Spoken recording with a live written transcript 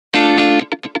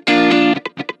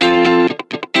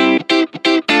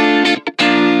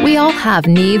have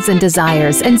needs and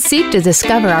desires and seek to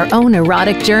discover our own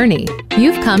erotic journey,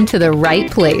 you've come to the right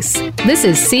place. This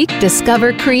is Seek,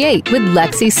 Discover, Create with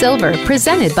Lexi Silver,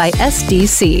 presented by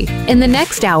SDC. In the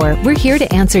next hour, we're here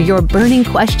to answer your burning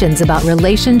questions about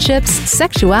relationships,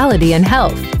 sexuality, and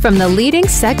health from the leading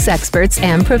sex experts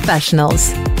and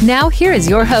professionals. Now, here is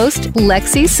your host,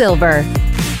 Lexi Silver.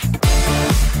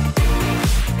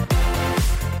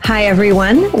 Hi,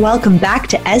 everyone. Welcome back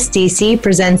to SDC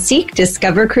Presents Seek,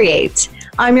 Discover, Create.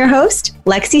 I'm your host,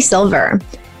 Lexi Silver.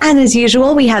 And as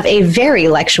usual, we have a very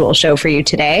lectual show for you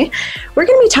today. We're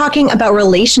going to be talking about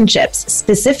relationships,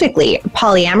 specifically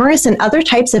polyamorous and other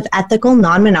types of ethical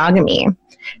non-monogamy.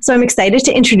 So I'm excited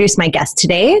to introduce my guest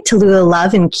today, Tallulah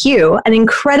Love and Q, an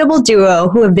incredible duo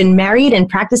who have been married and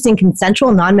practicing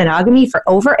consensual non-monogamy for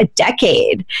over a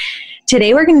decade.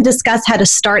 Today, we're going to discuss how to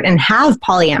start and have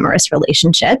polyamorous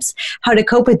relationships, how to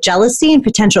cope with jealousy and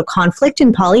potential conflict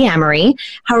in polyamory,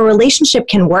 how a relationship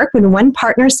can work when one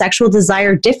partner's sexual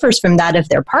desire differs from that of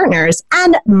their partner's,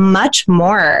 and much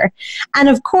more. And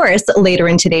of course, later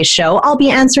in today's show, I'll be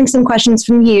answering some questions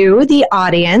from you, the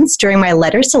audience, during my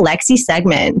Letters to Lexi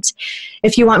segment.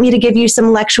 If you want me to give you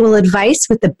some lectual advice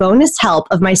with the bonus help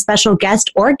of my special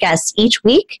guest or guests each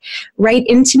week, write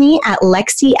into me at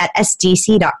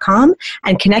lexi@sdc.com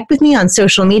and connect with me on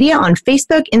social media on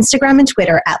Facebook, Instagram, and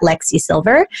Twitter at Lexi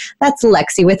Silver. That's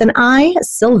Lexi with an I,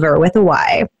 Silver with a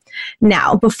Y.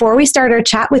 Now, before we start our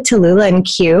chat with Tallulah and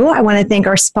Q, I want to thank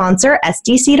our sponsor,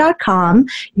 SDC.com,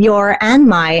 your and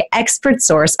my expert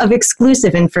source of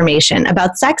exclusive information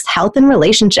about sex, health, and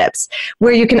relationships,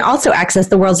 where you can also access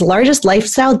the world's largest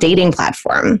lifestyle dating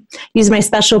platform. Use my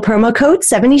special promo code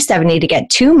 7070 to get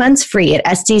 2 months free at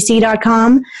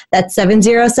SDC.com. That's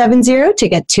 7070 to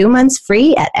get 2 months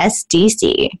free at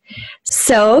SDC.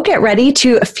 So get ready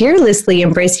to fearlessly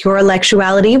embrace your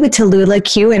sexuality with Tallulah,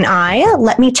 Q, and I.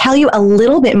 Let me tell you a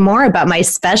little bit more about my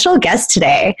special guest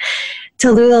today.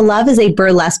 Tallulah Love is a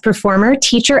burlesque performer,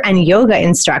 teacher, and yoga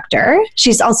instructor.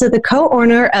 She's also the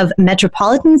co-owner of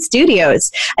Metropolitan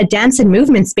Studios, a dance and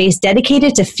movement space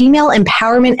dedicated to female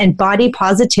empowerment and body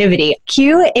positivity.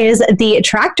 Q is the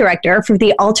track director for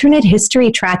the alternate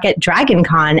history track at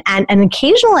DragonCon and an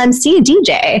occasional MC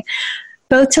DJ.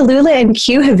 Both Tallulah and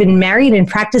Q have been married and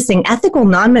practicing ethical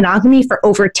non-monogamy for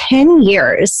over 10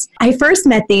 years. I first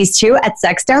met these two at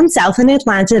Sex Down South in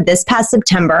Atlanta this past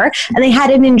September, and they had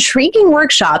an intriguing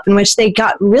workshop in which they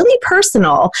got really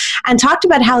personal and talked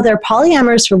about how their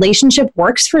polyamorous relationship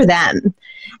works for them.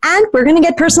 And we're going to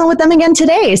get personal with them again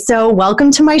today. So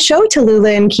welcome to my show,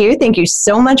 Tallulah and Q. Thank you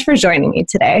so much for joining me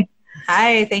today.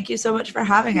 Hi, thank you so much for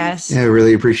having us. Yeah, I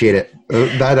really appreciate it.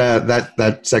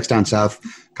 That Sex Down South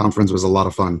conference was a lot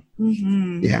of fun.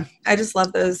 Mm-hmm. Yeah, I just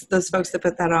love those folks that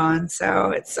put that on.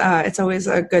 So it's always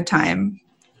a good time.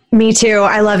 Me too.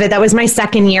 I love it. That was my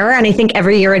second year, and I think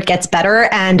every year it gets better.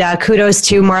 And kudos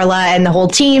to Marla and the whole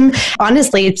team.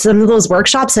 Honestly, some of those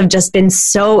workshops have just been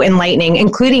so enlightening,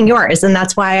 including yours. And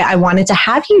that's why I wanted to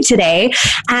have you today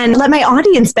and let my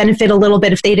audience benefit a little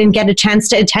bit if they didn't get a chance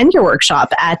to attend your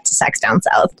workshop at Sex Down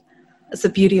South. That's the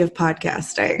beauty of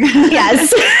podcasting.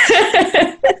 Yes.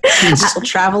 People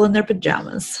travel in their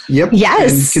pajamas. Yep.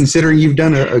 Yes. And considering you've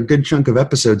done a good chunk of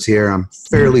episodes here, I'm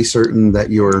fairly certain that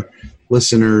your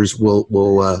listeners will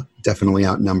definitely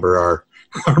outnumber our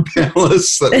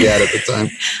panelists that we had at the time.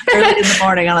 Early in the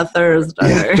morning on a Thursday.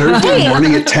 Yeah, Thursday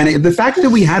morning at 10 a.m. The fact that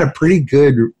we had a pretty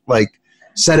good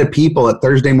set of people at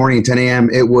Thursday morning at 10 a.m.,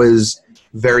 it was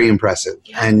very impressive.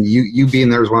 And you being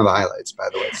there was one of the highlights, by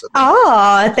the way. So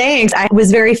oh, thanks. I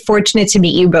was very fortunate to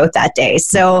meet you both that day.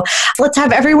 So let's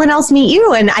have everyone else meet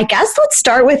you. And I guess let's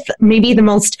start with maybe the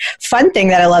most fun thing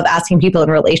that I love asking people in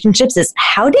relationships is,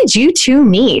 how did you two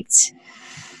meet?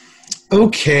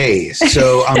 Okay,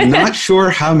 so I'm not sure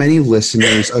how many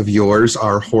listeners of yours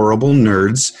are horrible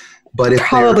nerds, but if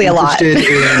probably they're interested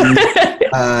in,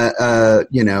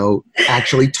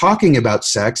 actually talking about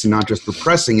sex and not just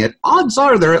repressing it, odds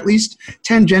are they're at least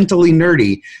tangentially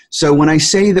nerdy. So when I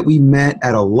say that we met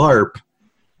at a LARP,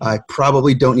 I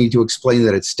probably don't need to explain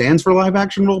that it stands for live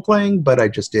action role playing, but I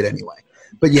just did anyway.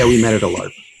 But yeah, we met at a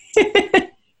LARP.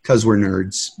 Because we're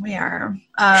nerds. We are.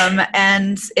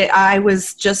 I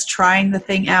was just trying the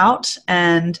thing out,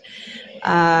 and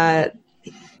I'd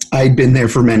been there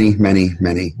for many,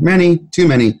 too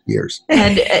many years.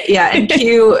 And and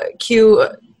Q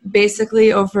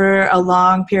basically over a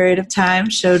long period of time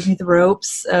showed me the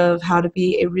ropes of how to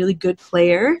be a really good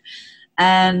player.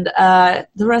 And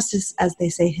the rest is, as they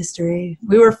say, history.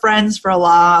 We were friends for a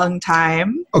long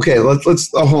time. Okay, let's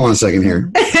hold on a second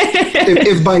here.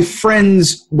 if by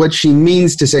friends, what she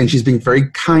means to say, and she's being very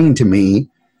kind to me,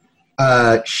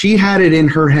 She had it in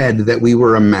her head that we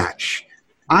were a match.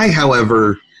 I,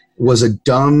 however, was a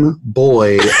dumb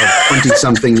boy of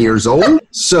 20-something years old.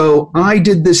 So I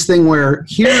did this thing where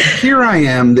here I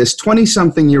am, this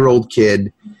 20-something-year-old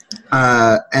kid,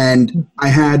 and I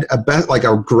had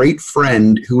a great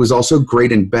friend who was also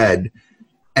great in bed,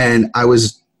 and I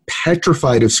was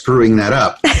petrified of screwing that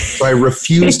up. So I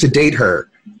refused to date her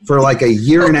for like a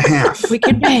year and a half. We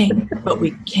can bang, but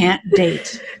we can't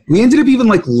date. We ended up even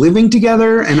like living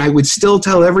together, and I would still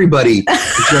tell everybody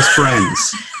we're just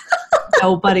friends.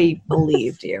 Nobody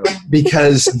believed you.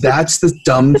 Because that's the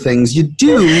dumb things you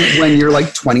do when you're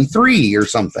like 23 or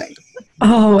something.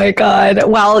 Oh my God.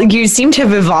 Well, you seem to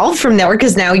have evolved from there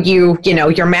because now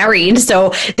you're married.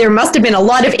 So there must have been a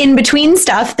lot of in-between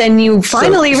stuff then you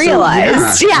finally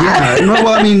realized. Yeah. No,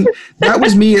 well, I mean, that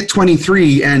was me at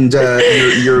 23, and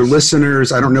your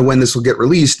listeners, I don't know when this will get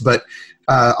released, but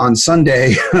on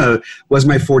Sunday was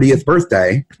my 40th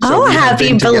birthday. So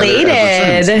happy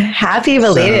belated. Happy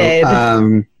belated.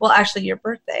 So, well, actually, your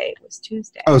birthday was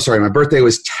Tuesday. Oh, sorry. My birthday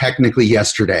was technically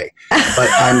yesterday, but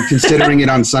I'm considering it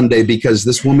on Sunday because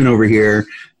this woman over here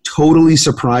totally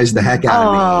surprised the heck out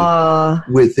of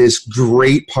me with this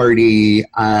great party.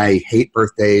 I hate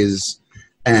birthdays,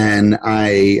 and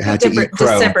I had to eat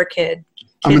crow. December kid.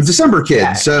 I'm a December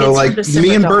kid, so like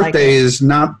me and birthday is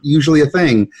not usually a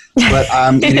thing, but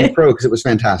I'm eating crow because it was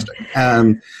fantastic.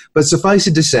 But suffice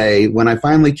it to say, when I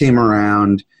finally came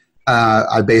around,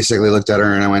 I basically looked at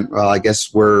her and I went, well, I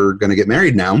guess we're going to get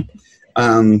married now.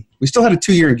 We still had a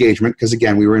 2-year engagement because,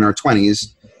 again, we were in our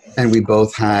 20s, and we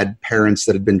both had parents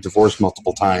that had been divorced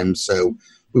multiple times, so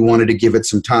we wanted to give it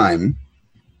some time.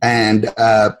 And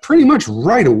pretty much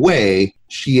right away,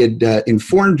 she had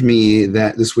informed me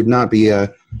that this would not be a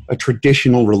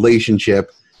traditional relationship.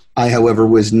 I, however,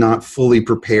 was not fully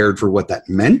prepared for what that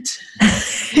meant.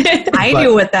 I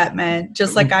knew what that meant,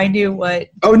 just like I knew what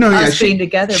us being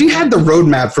together She meant. had the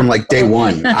roadmap from like day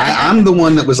one. I'm the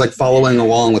one that was like following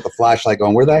along with the flashlight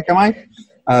going, where the heck am I?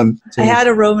 I had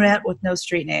a roadmap with no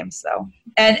street names, though.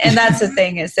 And that's the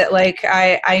thing is that like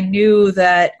I knew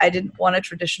that I didn't want a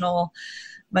traditional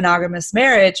monogamous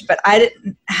marriage, but I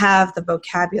didn't have the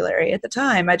vocabulary at the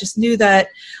time. I just knew that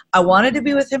I wanted to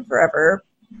be with him forever,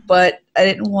 but I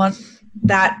didn't want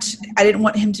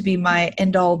him to be my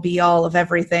end all be all of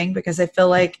everything, because I feel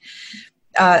like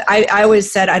I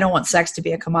always said I don't want sex to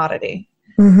be a commodity.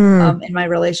 In my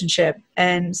relationship.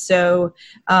 And so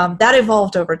that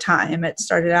evolved over time. It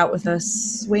started out with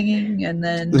us swinging, and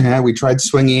then... Yeah, we tried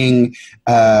swinging.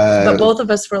 But both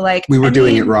of us were like... We were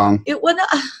doing it wrong. We were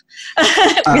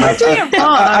doing it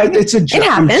wrong. It's a joke.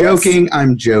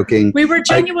 I'm joking. We were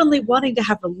genuinely wanting to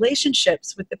have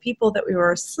relationships with the people that we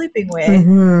were sleeping with.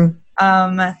 And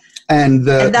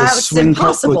that was swing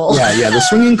impossible. The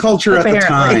swinging culture at the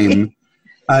time...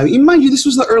 mind you, this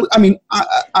was the early. I mean,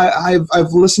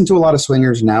 I've listened to a lot of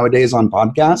swingers nowadays on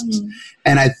podcasts,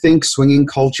 and I think swinging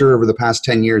culture over the past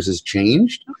 10 years has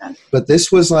changed. Okay. But this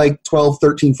was like 12,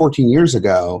 13, 14 years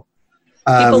ago.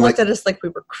 People looked at us like we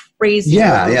were crazy.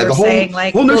 Yeah. The whole saying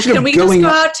like, can we just go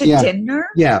out to dinner?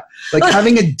 Yeah, like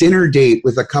having a dinner date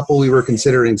with a couple we were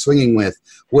considering swinging with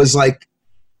was like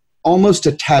almost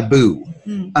a taboo.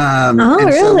 Really?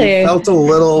 So we felt a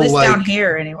little at least like down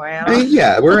here anyway.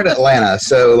 We're in Atlanta,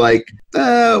 so like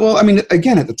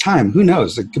again, at the time, who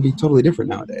knows? It could be totally different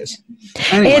nowadays.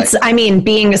 Anyway.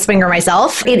 Being a swinger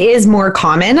myself, it is more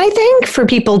common, I think, for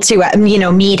people to,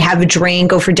 meet, have a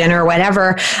drink, go for dinner or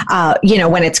whatever,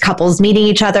 when it's couples meeting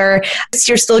each other.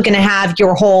 You're still going to have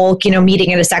your whole,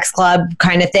 meeting at a sex club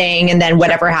kind of thing. And then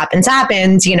whatever happens,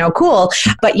 cool.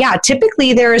 But yeah,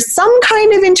 typically there is some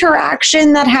kind of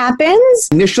interaction that happens.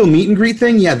 Initial meet and greet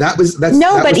thing. Yeah,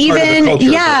 but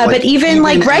even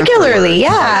like regularly.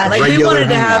 Yeah. Like we wanted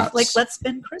to have like, let's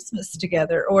spend Christmas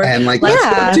together, or and like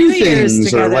let's do things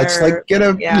together, or let's like get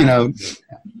a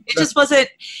It just wasn't.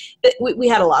 We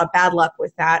had a lot of bad luck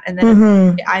with that, and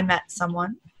then I met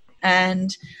someone,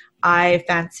 and I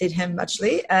fancied him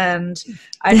muchly, and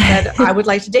I said I would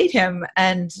like to date him,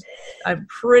 and I'm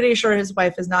pretty sure his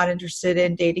wife is not interested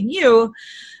in dating you.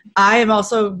 I am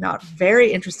also not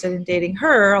very interested in dating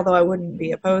her, although I wouldn't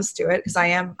be opposed to it because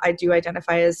I do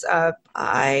identify as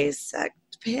bisexual.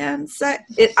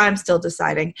 I'm still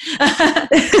deciding.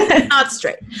 Not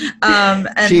straight. And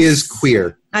she is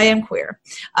queer. I am queer.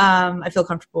 I feel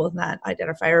comfortable with that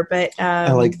identifier, but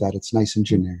I like that. It's nice and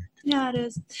generic. Yeah, it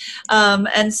is.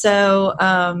 And so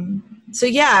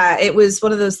yeah, it was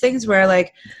one of those things where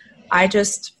like I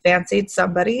just fancied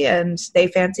somebody and they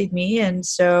fancied me, and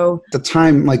so at the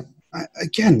time, like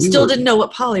again, Still didn't know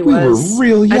what poly we was. were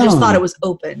real young. I just thought it was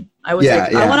open. I was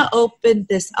I want to open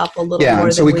this up a little more. Yeah,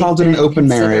 so we called it an open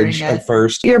marriage at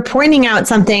first. You're pointing out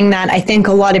something that I think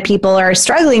a lot of people are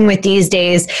struggling with these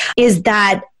days is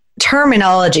that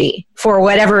terminology for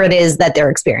whatever it is that they're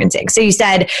experiencing. So you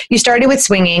said you started with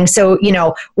swinging. So,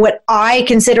 what I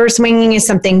consider swinging is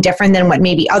something different than what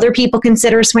maybe other people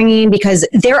consider swinging, because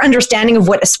their understanding of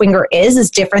what a swinger is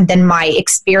different than my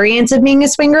experience of being a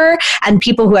swinger. And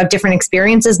people who have different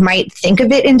experiences might think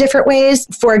of it in different ways.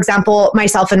 For example,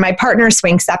 myself and my partner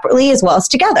swing separately as well as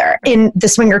together. In the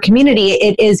swinger community,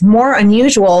 it is more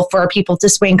unusual for people to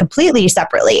swing completely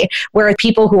separately, whereas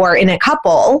people who are in a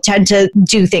couple tend to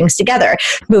do things together.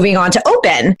 Moving on to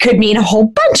open could mean a whole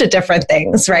bunch of different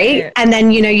things, right? Yeah. And then,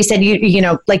 you said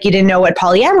like you didn't know what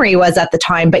polyamory was at the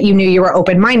time, but you knew you were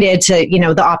open-minded to,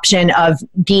 the option of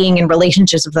being in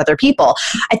relationships with other people.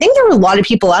 I think there are a lot of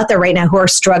people out there right now who are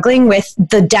struggling with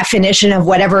the definition of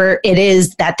whatever it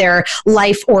is that their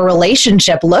life or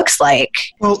relationship looks like.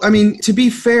 Well, I mean, to be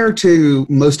fair to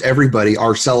most everybody,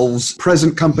 ourselves,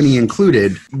 present company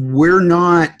included, we're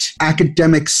not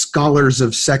academic scholars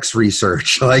of sex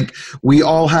research. Like, we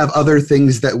all have other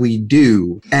things that we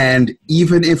do. And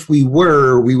even if we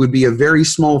were, we would be a very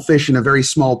small fish in a very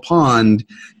small pond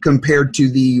compared to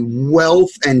the wealth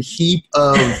and heap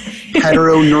of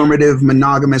heteronormative,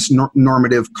 monogamous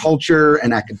normative culture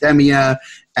and academia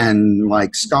and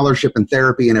like scholarship and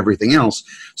therapy and everything else.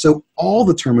 So all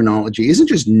the terminology isn't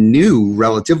just new,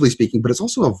 relatively speaking, but it's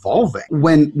also evolving.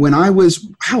 When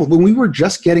we were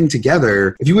just getting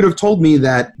together, if you would have told me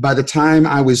that by the time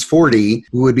I was 40,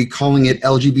 we would be calling it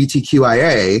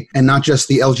LGBTQIA and not just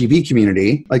the LGB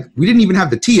community, like we didn't even have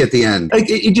the T at the end. Like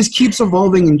it just keeps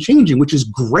evolving and changing, which is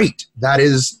great. That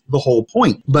is the whole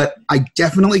point. But I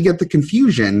definitely get the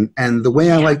confusion, and the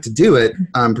way I like to do it,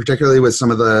 particularly with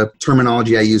some of the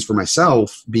terminology I use for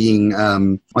myself, being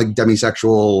like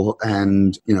demisexual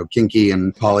and kinky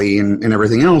and poly and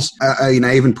everything else. I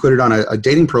even put it on a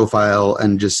dating profile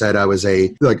and just said I was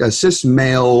a cis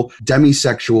male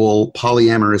demisexual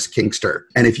polyamorous kinkster.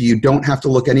 And if you don't have to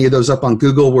look any of those up on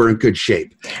Google, we're in good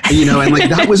shape. And like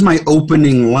that was my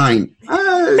opening line.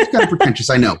 It's kind of pretentious,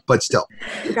 I know, but still.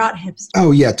 You got hipster.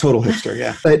 Oh, yeah, total hipster,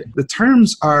 yeah. But the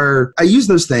terms are, I use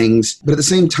those things, but at the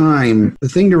same time, the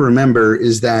thing to remember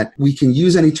is that we can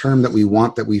use any term that we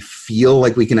want that we feel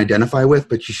like we can identify with,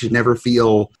 but you should never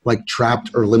feel like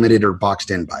trapped or limited or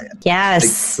boxed in by it. Yes.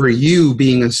 Like, for you,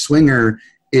 being a swinger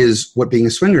is what being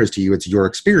a swinger is to you. It's your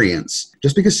experience.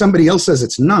 Just because somebody else says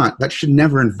it's not, that should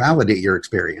never invalidate your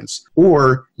experience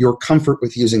or your comfort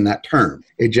with using that term.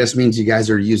 It just means you guys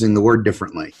are using the word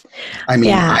differently. I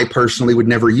mean, I personally would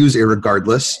never use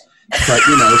irregardless, but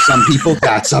some people,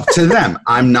 that's up to them.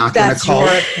 I'm not going to call it.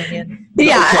 That's your opinion.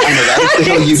 Yeah. Okay, I know that is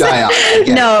the hill you die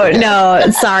on.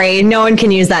 No, sorry. No one can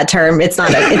use that term. It's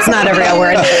not a real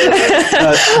word.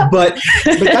 But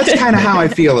that's kind of how I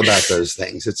feel about those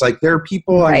things. It's like there are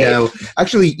people I know,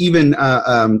 actually even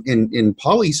in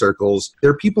poly circles,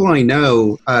 there are people I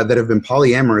know that have been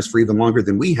polyamorous for even longer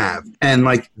than we have. And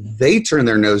like they turn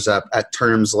their nose up at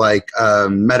terms like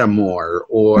metamor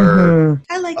or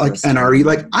I like NRE.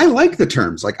 Like I like the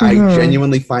terms. Like I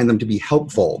genuinely find them to be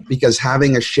helpful because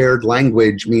having a shared language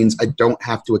means I don't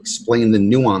have to explain the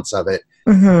nuance of it.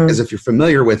 Because if you're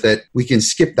familiar with it, we can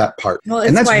skip that part. Well,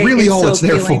 and that's really all it's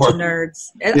there for. To nerds.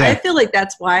 And I feel like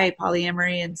that's why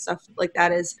polyamory and stuff like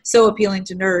that is so appealing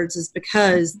to nerds, is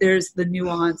because there's the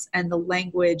nuance and the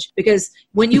language. Because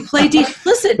when you play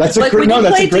listen, that's like when you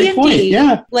play D&D, point.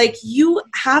 Yeah. Like you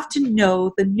have to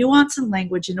know the nuance and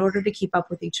language in order to keep up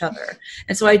with each other.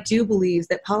 And so I do believe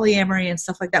that polyamory and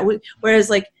stuff like that, whereas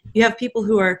like you have people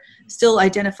who are still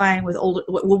identifying with older,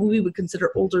 what we would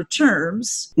consider older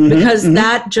terms, because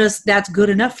that's good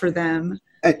enough for them.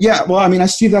 Yeah, well, I mean, I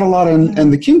see that a lot in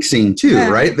the kink scene too,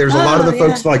 right? There's a lot of the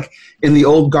folks like in the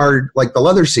old guard, like the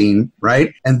leather scene,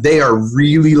 right? And they are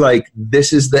really like,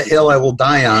 this is the hill I will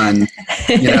die on,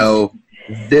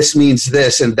 this means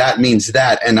this and that means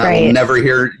that, and I will never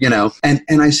hear, and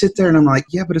I sit there and I'm like,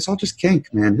 yeah, but it's all just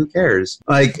kink, man. Who cares?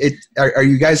 Like, are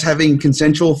you guys having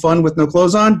consensual fun with no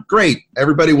clothes on? Great.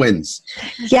 Everybody wins.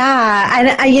 Yeah. And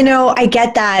I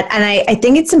get that. And I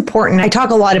think it's important. I talk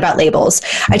a lot about labels.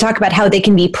 I talk about how they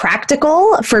can be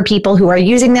practical for people who are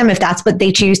using them, if that's what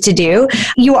they choose to do.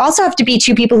 You also have to be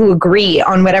two people who agree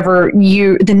on whatever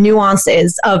the nuance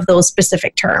is of those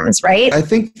specific terms, right? I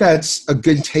think that's a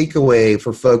good takeaway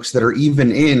for folks that are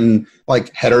even in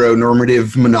like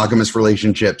heteronormative monogamous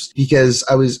relationships, because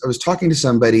I was talking to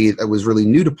somebody that was really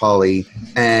new to poly,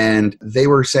 and they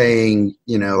were saying,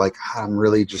 you know, like, I'm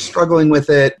really just struggling with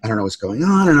it. I don't know what's going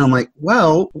on. And I'm like,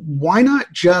 well, why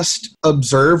not just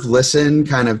observe, listen,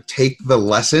 kind of take the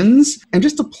lessons and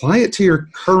just apply it to your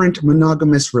current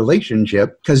monogamous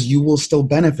relationship, because you will still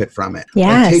benefit from it.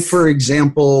 Yes. Like, take, for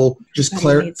example, just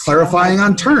clarifying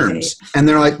on terms. And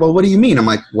they're like, well, what do you mean? I'm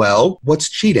like, well, what's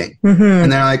cheating? Mm-hmm.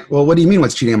 And they're like, well, what do you mean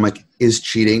what's cheating? I'm like, is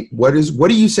cheating, what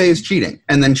do you say is cheating?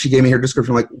 And then she gave me her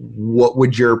description, like, what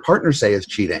would your partner say is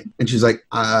cheating? And she's like,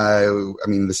 I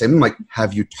mean, the same. I'm like,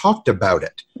 have you talked about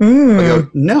it? I go,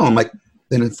 no. I'm like,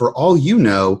 then for all you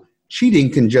know,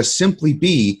 cheating can just simply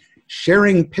be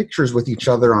sharing pictures with each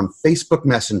other on Facebook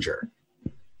Messenger,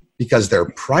 because they're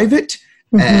private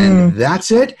and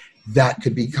that's it. That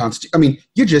could be I mean,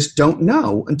 you just don't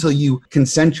know until you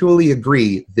consensually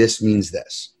agree this means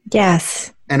this.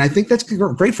 Yes. And I think that's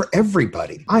great for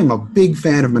everybody. I'm a big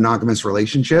fan of monogamous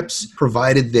relationships,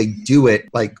 provided they do it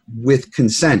like with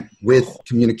consent, with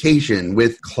communication,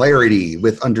 with clarity,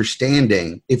 with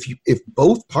understanding. If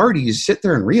both parties sit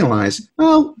there and realize,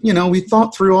 well, you know, we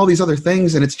thought through all these other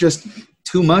things and it's just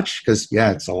too much, because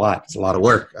yeah, it's a lot of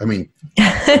work. I mean,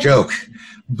 joke.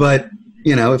 But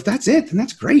you know, if that's it, then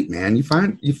that's great, man. You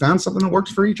found something that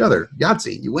works for each other.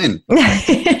 Yahtzee, you win.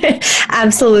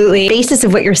 Absolutely. The basis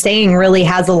of what you're saying really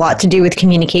has a lot to do with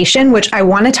communication, which I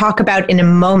want to talk about in a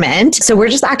moment. So we're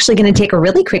just actually going to take a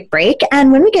really quick break.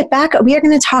 And when we get back, we are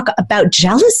going to talk about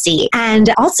jealousy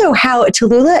and also how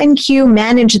Tallulah and Q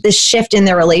managed this shift in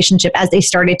their relationship as they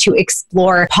started to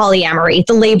explore polyamory,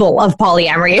 the label of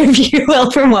polyamory, if you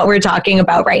will, from what we're talking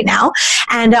about right now.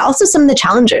 And also some of the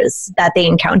challenges that they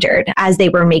encountered as they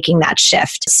were making that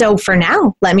shift. So for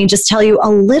now, let me just tell you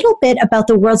a little bit about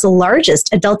the world's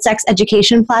largest adult sex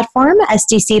education platform,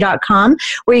 SDC.com,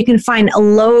 where you can find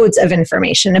loads of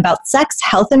information about sex,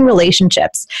 health, and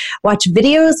relationships. Watch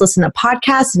videos, listen to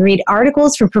podcasts, and read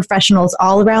articles from professionals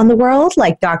all around the world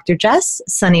like Dr. Jess,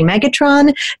 Sunny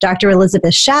Megatron, Dr.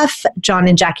 Elizabeth Sheff, John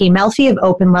and Jackie Melfi of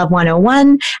Open Love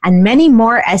 101, and many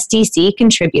more SDC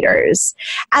contributors.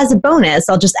 As a bonus,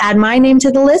 I'll just add my name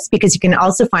to the list because you can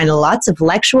also find lots of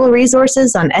lectual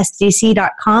resources on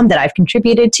SDC.com that I've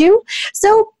contributed to,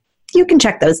 so you can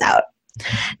check those out.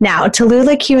 Now,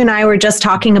 Tallulah, Q, and I were just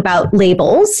talking about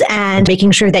labels and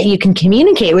making sure that you can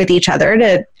communicate with each other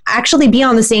to actually be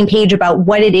on the same page about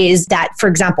what it is that, for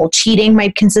example, cheating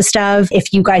might consist of.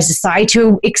 If you guys decide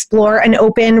to explore an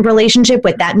open relationship,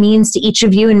 what that means to each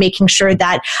of you, and making sure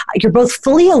that you're both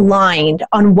fully aligned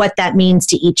on what that means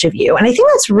to each of you. And I think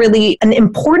that's really an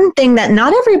important thing that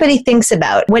not everybody thinks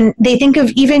about when they think of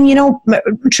even, you know,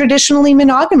 traditionally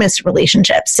monogamous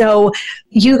relationships. So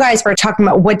you guys were talking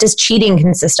about what does cheating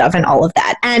consist of and all of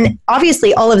that. And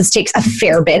obviously all of this takes a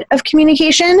fair bit of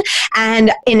communication.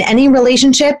 And in any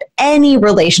relationship,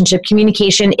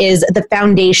 communication is the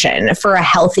foundation for a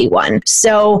healthy one.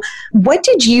 So what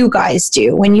did you guys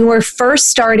do when you were first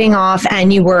starting off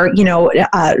and you were, you know,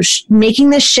 making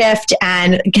the shift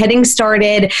and getting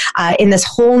started in this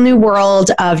whole new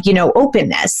world of, you know,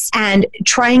 openness and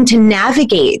trying to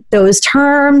navigate those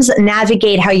terms,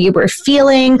 navigate how you were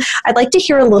feeling? I'd like to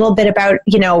hear a little bit about,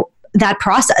 you know, that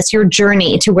process, your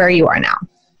journey to where you are now.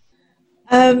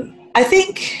 I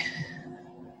think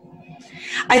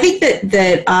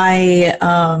that I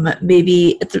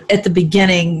maybe at the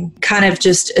beginning kind of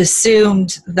just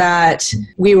assumed that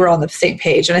we were on the same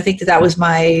page. And I think that was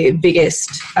my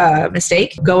biggest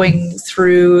mistake going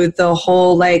through the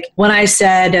whole, like, when I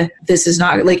said, this is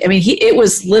not, like, I mean, it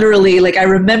was literally, like, I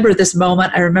remember this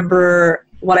moment. I remember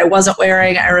what I wasn't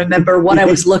wearing. I remember what I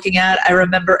was looking at. I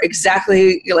remember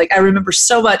exactly, like, I remember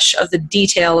so much of the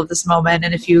detail of this moment.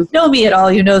 And if you know me at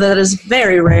all, you know that is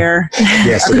very rare.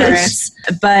 Yes, it is.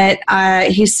 But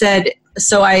he said,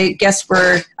 so I guess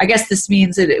this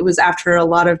means that it was after a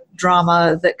lot of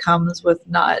drama that comes with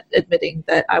not admitting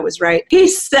that I was right. He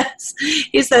says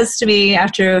to me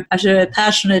after a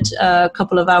passionate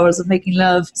couple of hours of making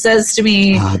love, says to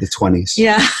me, the 20s.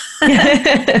 Yeah.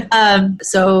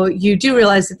 So you do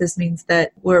realize that this means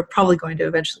that we're probably going to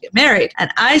eventually get married. And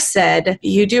I said,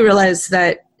 you do realize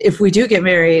that if we do get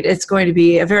married, it's going to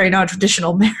be a very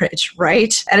non-traditional marriage,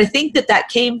 right? And I think that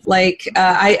came, like,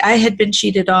 I had been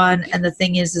cheated on, and the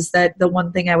thing is that the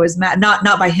one thing I was mad, not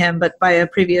by him, but by a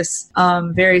previous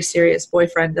very serious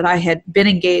boyfriend that I had been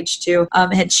engaged to,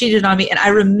 had cheated on me. And I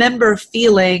remember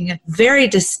feeling very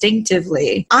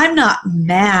distinctively, I'm not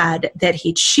mad that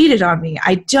he cheated on me.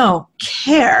 I don't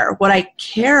care. What I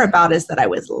care about is that I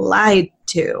was lied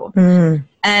to.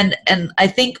 And I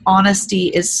think honesty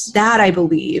is that, I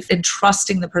believe, in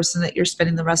trusting the person that you're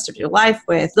spending the rest of your life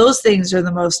with. Those things are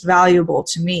the most valuable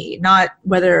to me, not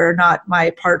whether or not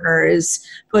my partner is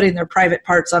putting their private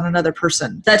parts on another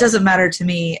person. That doesn't matter to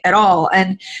me at all.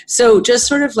 And so just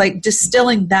sort of like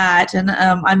distilling that, and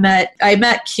I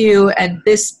met Q, and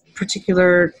this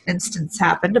particular instance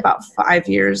happened about 5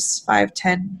 years, 5,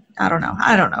 10, I don't know.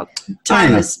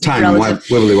 Time is relative.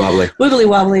 Wibbly wobbly. Wibbly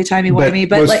wobbly, timey-wimey.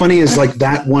 But what's funny is like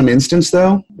that one instance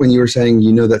though, when you were saying,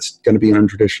 that's going to be an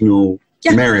untraditional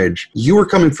marriage, you were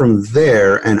coming from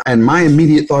there, and my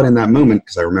immediate thought in that moment,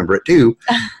 because I remember it too,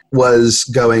 was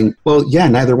going, well, yeah,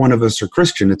 neither one of us are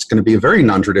Christian. It's going to be a very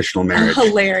non-traditional marriage.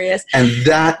 Hilarious. And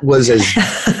that was as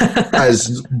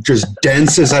just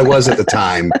dense as I was at the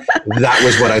time. That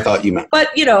was what I thought you meant. But,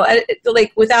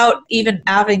 like without even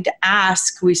having to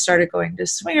ask, we started going to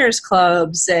swingers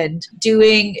clubs and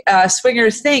doing swinger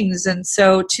things. And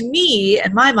so to me,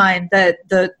 in my mind, that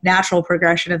the natural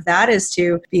progression of that is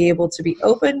to be able to be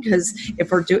open, because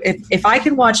if I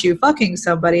can watch you fucking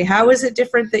somebody, how is it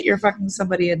different that you're fucking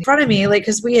somebody in front of me? Like,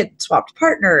 because we had swapped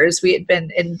partners, we had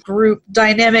been in group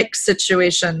dynamic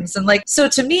situations, and like, so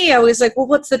to me I was like, well,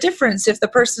 what's the difference if the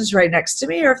person's right next to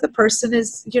me, or if the person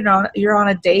is, you're on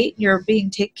a date, you're being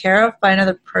taken care of by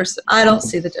another person? I don't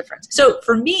see the difference. So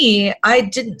for me, I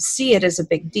didn't see it as a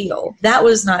big deal. That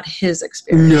was not his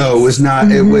experience. No, it was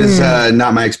not. It was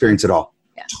not my experience at all.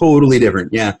 Yeah. Totally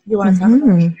different. Yeah. You want to talk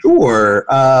about it? Sure.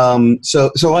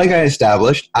 So like I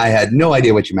established, I had no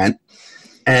idea what you meant.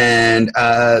 And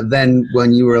then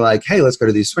when you were like, hey, let's go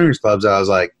to these swingers clubs, I was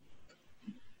like,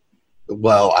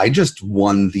 well, I just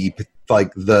won the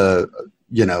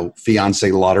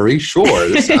fiance lottery. Sure,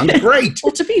 this sounds great.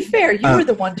 Well, to be fair, you were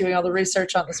the one doing all the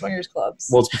research on the swingers clubs.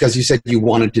 Well, it's because you said you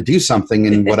wanted to do something,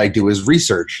 and what I do is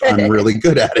research. I'm really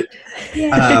good at it.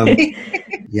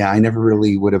 Yeah, I never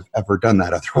really would have ever done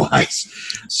that otherwise.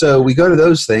 So we go to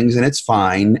those things, and it's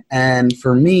fine. And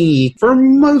for me, for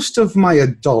most of my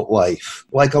adult life,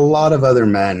 like a lot of other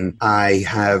men, I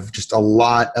have just a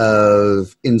lot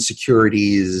of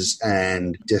insecurities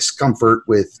and discomfort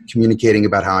with communicating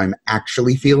about how I'm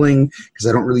actually feeling, because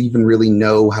I don't really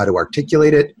know how to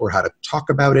articulate it or how to talk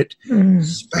about it,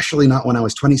 especially not when I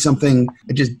was 20-something.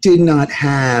 I just did not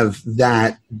have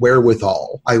that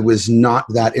wherewithal. I was not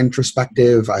that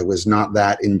introspective. I was not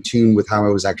that in tune with how I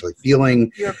was actually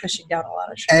feeling. You were pushing down a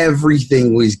lot of shit.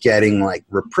 Everything was getting like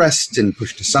repressed and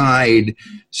pushed aside.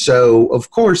 So of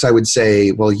course I would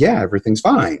say, well, yeah, everything's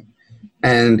fine.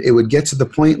 And it would get to the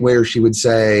point where she would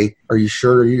say, are you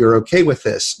sure you're okay with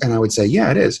this? And I would say,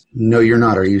 yeah, it is. No, you're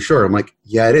not. Are you sure? I'm like,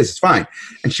 yeah, it is. It's fine.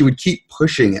 And she would keep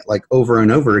pushing it like over and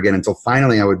over again until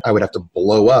finally I would have to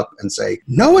blow up and say,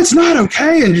 no, it's not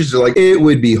okay. And just like, it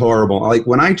would be horrible. Like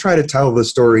when I try to tell the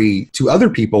story to other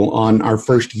people on our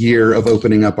first year of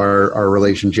opening up our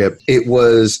relationship,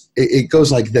 it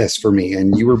goes like this for me.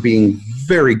 And you were being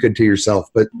very good to yourself.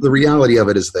 But the reality of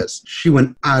it is this: she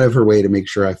went out of her way to make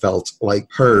sure I felt like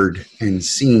heard and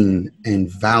seen and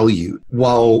valued.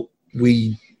 While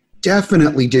we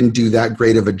definitely didn't do that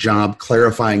great of a job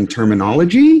clarifying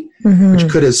terminology, which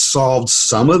could have solved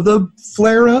some of the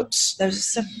flare-ups. There's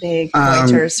some big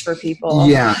pointers for people.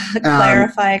 Yeah.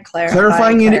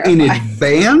 Clarifying it in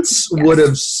advance would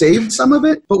have saved some of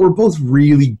it, but we're both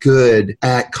really good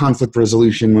at conflict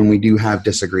resolution when we do have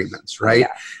disagreements, right?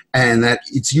 Yeah. And that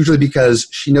it's usually because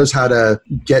she knows how to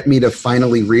get me to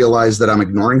finally realize that I'm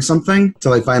ignoring something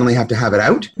till I finally have to have it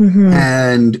out.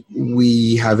 And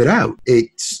we have it out.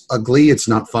 It's ugly. It's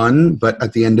not fun. But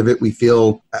at the end of it, we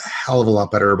feel a hell of a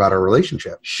lot better about our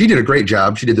relationship. She did a great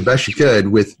job. She did the best she could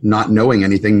with not knowing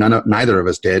anything. Neither of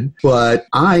us did. But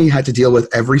I had to deal with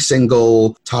every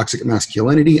single toxic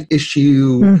masculinity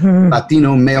issue,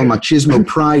 Latino male machismo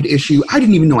pride issue. I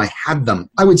didn't even know I had them.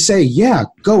 I would say, yeah,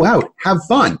 go out, have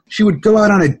fun. She would go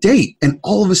out on a date, and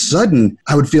all of a sudden,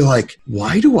 I would feel like,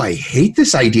 why do I hate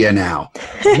this idea now?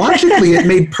 Logically, it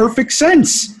made perfect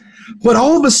sense. But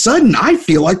all of a sudden, I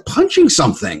feel like punching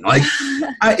something. Like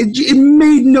it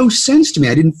made no sense to me.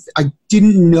 I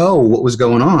didn't know what was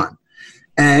going on.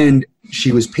 And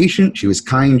she was patient. She was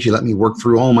kind. She let me work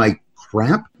through all my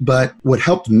crap. But what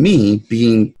helped me,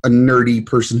 being a nerdy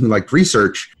person who liked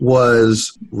research,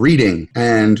 was reading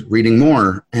and reading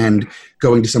more and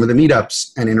going to some of the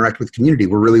meetups and interact with community.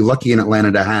 We're really lucky in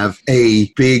Atlanta to have a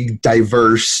big,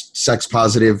 diverse,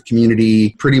 sex-positive community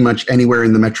pretty much anywhere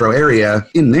in the metro area.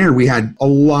 In there, we had a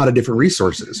lot of different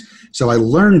resources. So I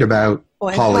learned about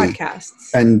poly.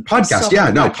 Podcasts. And podcasts,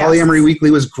 Polyamory Weekly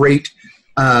was great.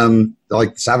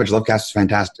 Like Savage Lovecast is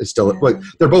fantastic. It's still, like,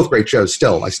 they're both great shows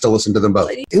still. I still listen to them both.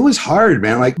 It was hard,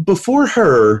 man. Like before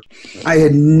her, I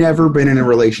had never been in a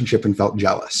relationship and felt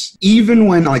jealous. Even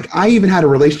when, like, I even had a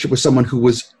relationship with someone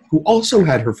who also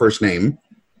had her first name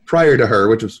prior to her,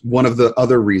 which was one of the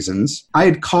other reasons. I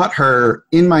had caught her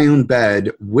in my own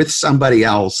bed with somebody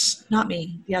else. Not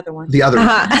me, the other one. The other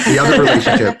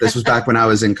relationship. This was back when I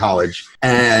was in college.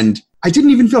 And I didn't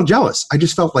even feel jealous. I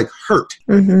just felt like hurt.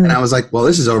 Mm-hmm. And I was like, well,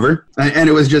 this is over. And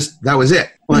it was just, that was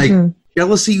it. Like,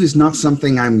 jealousy is not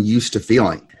something I'm used to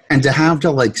feeling. And to have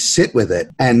to like sit with it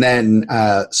and then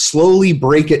slowly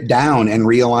break it down and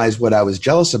realize what I was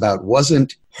jealous about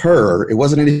wasn't her. It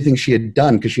wasn't anything she had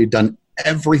done, because she had done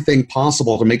everything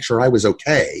possible to make sure I was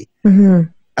okay. Mm-hmm.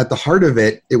 At the heart of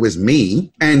it, it was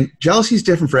me. And jealousy is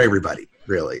different for everybody,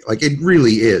 really. Like, it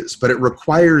really is. But it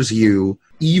requires you,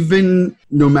 even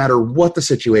no matter what the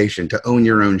situation, to own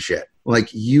your own shit. Like,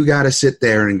 you got to sit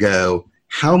there and go,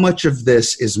 how much of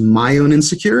this is my own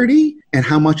insecurity and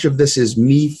how much of this is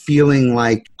me feeling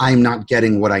like I'm not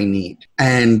getting what I need?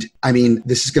 And I mean,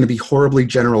 this is going to be horribly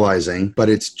generalizing, but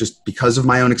it's just because of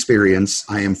my own experience.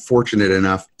 I am fortunate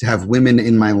enough to have women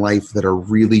in my life that are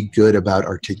really good about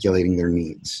articulating their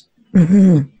needs.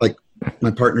 Mm-hmm. Like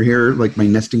my partner here, like my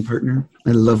nesting partner,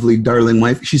 my lovely darling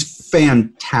wife, she's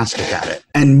fantastic at it.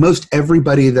 And most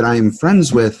everybody that I am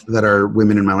friends with that are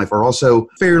women in my life are also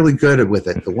fairly good with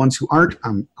it. The ones who aren't,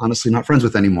 I'm honestly not friends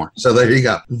with anymore. So there you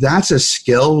go. That's a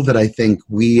skill that I think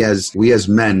we as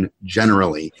men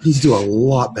generally need to do a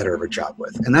lot better of a job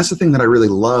with. And that's the thing that I really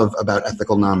love about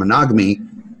ethical non-monogamy.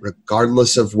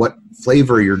 Regardless of what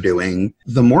flavor you're doing,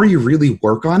 the more you really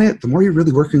work on it, the more you're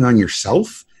really working on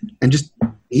yourself and just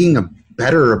being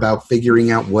better about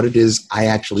figuring out what it is I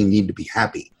actually need to be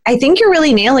happy. I think you're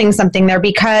really nailing something there,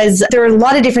 because there are a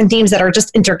lot of different themes that are just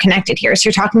interconnected here. So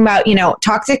you're talking about,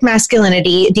 toxic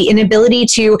masculinity, the inability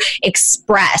to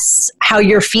express how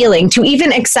you're feeling, to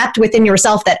even accept within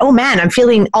yourself that, oh man, I'm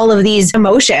feeling all of these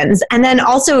emotions. And then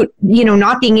also,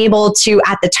 not being able to,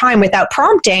 at the time, without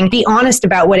prompting, be honest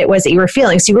about what it was that you were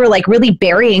feeling. So you were like really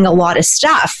burying a lot of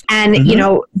stuff. And,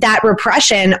 that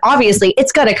repression, obviously,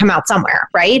 it's got to come out somewhere,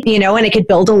 right? And it could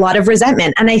build a lot of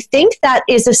resentment. And I think that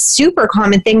is a super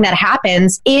common thing that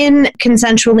happens in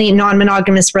consensually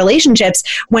non-monogamous relationships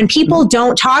when people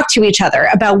don't talk to each other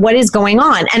about what is going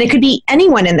on. And it could be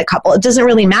anyone in the couple. It doesn't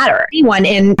really matter. Anyone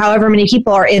in however many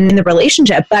people are in the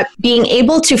relationship. But being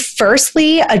able to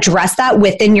firstly address that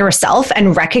within yourself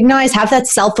and recognize, have that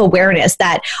self-awareness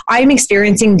that I'm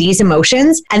experiencing these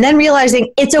emotions, and then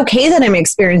realizing it's okay that I'm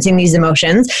experiencing these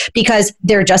emotions because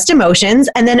they're just emotions.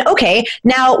 And then, okay,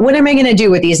 now what am I going to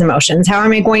do with these emotions? How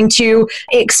am I going to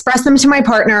express them to my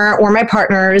partner or my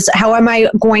partners? How am I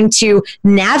going to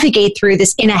navigate through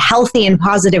this in a healthy and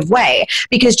positive way?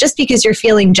 Because just because you're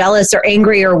feeling jealous or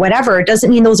angry or whatever doesn't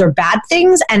mean those are bad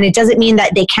things, and it doesn't mean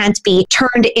that they can't be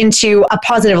turned into a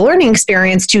positive learning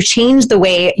experience to change the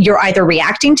way you're either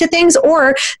reacting to things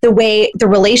or the way the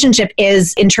relationship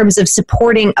is in terms of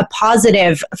supporting a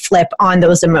positive flip on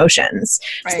those emotions.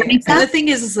 Right. And the thing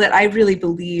is that I really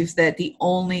believe that the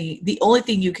only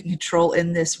thing you can control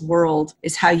in this world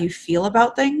is how you feel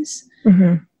about things.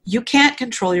 Mm-hmm. You can't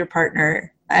control your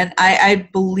partner. And I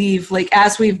believe, like,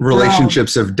 as we've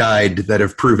relationships have died that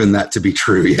have proven that to be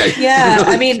true. Yeah.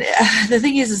 I mean, the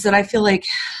thing is that I feel like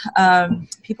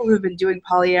people who've been doing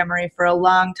polyamory for a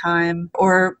long time,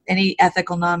 or any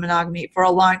ethical non-monogamy for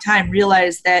a long time,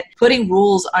 realize that putting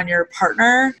rules on your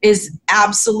partner is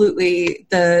absolutely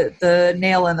the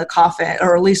nail in the coffin,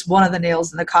 or at least one of the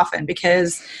nails in the coffin,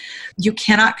 because you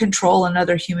cannot control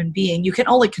another human being. You can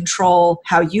only control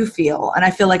how you feel. And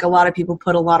I feel like a lot of people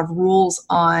put a lot of rules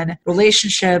on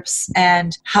relationships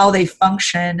and how they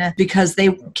function because they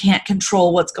can't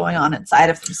control what's going on inside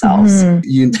of themselves. Mm-hmm.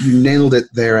 You nailed it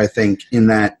there, I think, in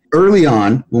that early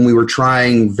on, when we were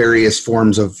trying various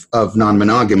forms of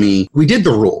non-monogamy, we did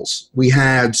the rules. We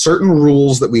had certain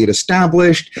rules that we had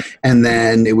established, and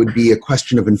then it would be a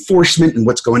question of enforcement and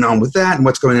what's going on with that and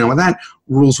what's going on with that.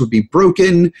 Rules would be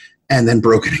broken, and then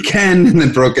broken again, and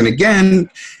then broken again.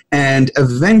 And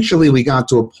eventually we got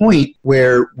to a point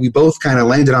where we both kind of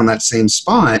landed on that same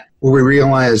spot where we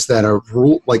realized that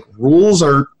rules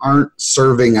aren't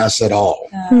serving us at all.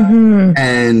 Mm-hmm.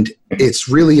 And it's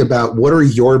really about what are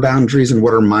your boundaries and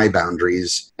what are my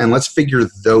boundaries, and let's figure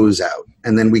those out.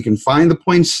 And then we can find the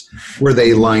points where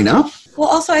they line up. Well,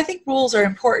 also, I think rules are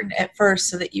important at first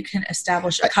so that you can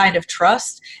establish a kind of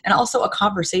trust and also a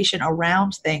conversation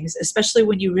around things, especially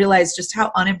when you realize just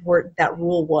how unimportant that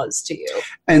rule was to you.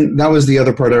 And that was the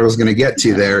other part I was going to get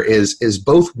to there is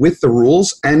both with the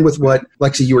rules and with what,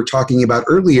 Lexi, you were talking about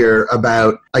earlier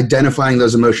about identifying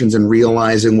those emotions and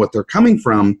realizing what they're coming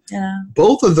from. Yeah.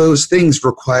 Both of those things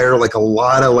require like a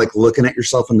lot of like looking at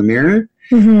yourself in the mirror.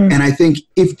 Mm-hmm. And I think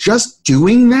if just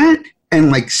doing that and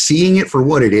like seeing it for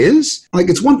what it is, like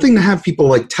it's one thing to have people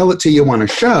like tell it to you on a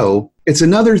show. It's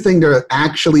another thing to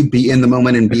actually be in the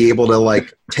moment and be able to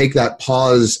like take that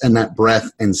pause and that breath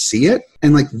and see it.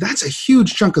 And like, that's a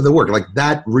huge chunk of the work. Like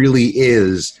that really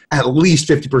is at least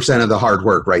 50% of the hard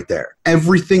work right there.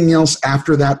 Everything else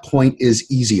after that point is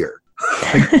easier.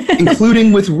 Like,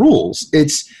 including with rules.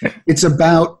 It's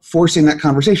about forcing that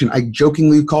conversation. I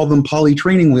jokingly call them poly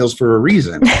training wheels for a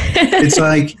reason. It's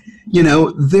like, you know,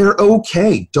 they're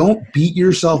okay. Don't beat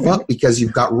yourself up because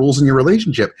you've got rules in your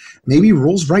relationship. Maybe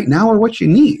rules right now are what you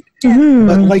need. Mm-hmm.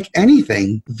 But like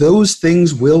anything, those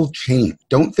things will change.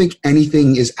 Don't think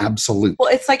anything is absolute.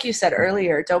 Well, it's like you said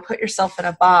earlier, don't put yourself in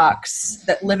a box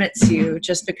that limits you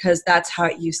just because that's how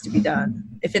it used to be done.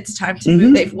 If it's time to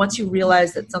move, once you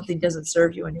realize that something doesn't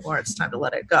serve you anymore, it's time to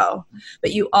let it go.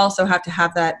 But you also have to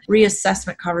have that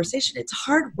reassessment conversation. It's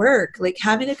hard work, like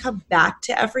having to come back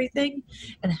to everything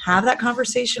and have that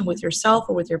conversation with yourself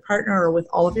or with your partner or with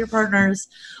all of your partners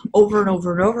over and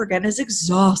over and over again is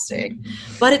exhausting.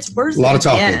 But it's worth a lot of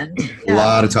talking. Yeah. A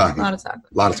lot of talking. A lot of talking.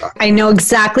 A lot of talking. I know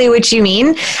exactly what you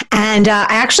mean. And I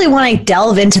actually want to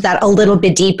delve into that a little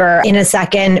bit deeper in a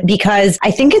second, because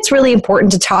I think it's really important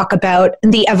to talk about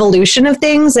the evolution of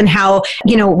things and how,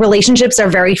 you know, relationships are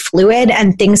very fluid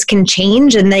and things can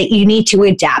change and that you need to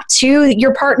adapt to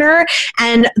your partner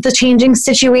and the changing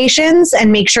situations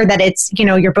and make sure that it's, you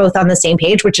know, you're both on the same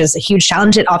page, which is a huge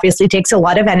challenge. It obviously takes a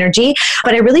lot of energy,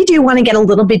 but I really do want to get a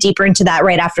little bit deeper into that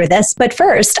right after this. But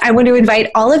first, I want to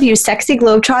invite all of you sexy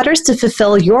globetrotters to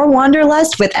fulfill your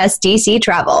wanderlust with SDC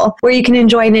Travel, where you can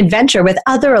enjoy an adventure with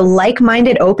other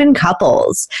like-minded open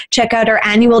couples. Check out our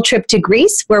annual trip to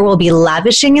Greece, where we'll be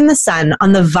lavishing in the sun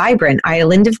on the vibrant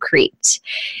island of Crete.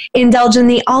 Indulge in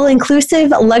the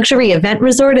all-inclusive luxury event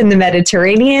resort in the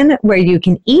Mediterranean, where you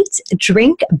can eat,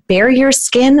 drink, bare your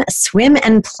skin, swim,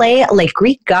 and play like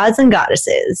Greek gods and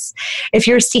goddesses. If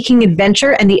you're seeking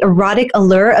adventure and the erotic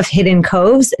allure of hidden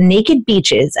coves, naked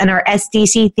beaches, and our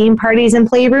SDC theme parties and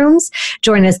playrooms,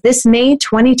 join us this May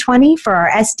 2020 for our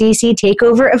SDC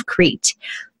takeover of Crete.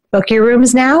 Book your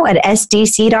rooms now at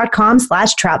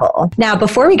sdc.com/travel. Now,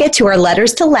 before we get to our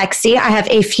letters to Lexi, I have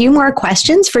a few more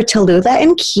questions for Tallulah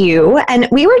and Q. And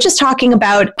we were just talking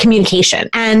about communication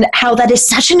and how that is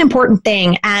such an important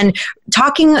thing. And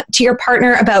talking to your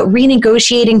partner about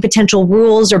renegotiating potential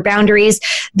rules or boundaries.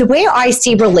 The way I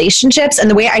see relationships and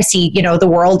the way I see, you know, the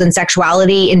world and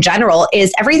sexuality in general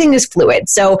is everything is fluid.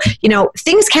 So, you know,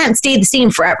 things can't stay the same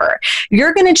forever.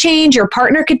 You're going to change, your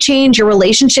partner could change, your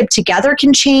relationship together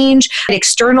can change,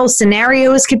 external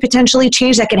scenarios could potentially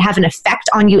change that could have an effect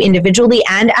on you individually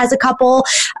and as a couple.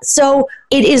 So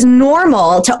it is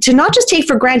normal to not just take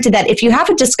for granted that if you have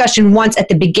a discussion once at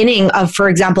the beginning of, for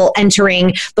example,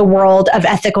 entering the world of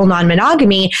ethical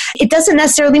non-monogamy, it doesn't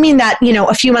necessarily mean that, you know,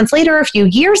 a few months later, a few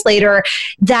years later,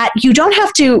 that you don't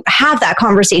have to have that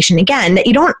conversation again, that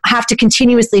you don't have to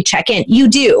continuously check in. You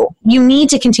do. You need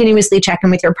to continuously check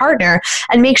in with your partner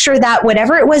and make sure that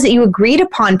whatever it was that you agreed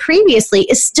upon previously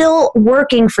is still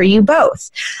working for you both.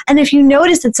 And if you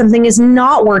notice that something is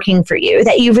not working for you,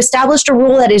 that you've established a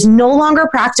rule that is no longer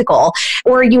practical,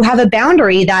 or you have a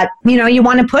boundary that, you know, you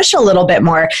want to push a little bit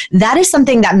more, that is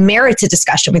something that merits a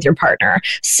discussion with your partner.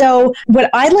 So what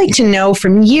I'd like to know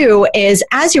from you is,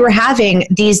 as you were having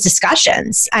these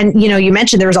discussions, and, you know, you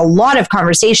mentioned there was a lot of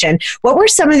conversation, what were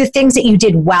some of the things that you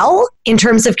did well in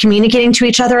terms of communicating to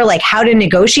each other, like how to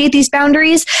negotiate these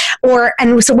boundaries?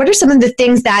 And so what are some of the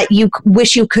things that you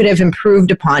wish you could have improved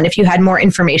upon if you had more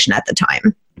information at the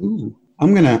time? Ooh.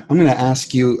 I'm gonna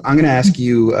ask you,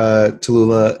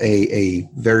 Tallulah, a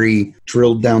very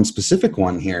drilled down specific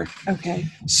one here. Okay.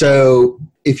 So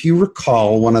if you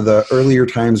recall, one of the earlier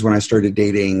times when I started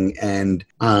dating and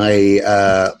I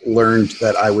learned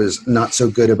that I was not so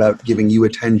good about giving you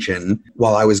attention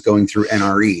while I was going through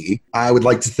NRE, I would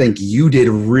like to think you did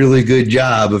a really good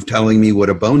job of telling me what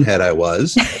a bonehead I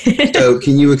was. So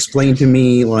can you explain to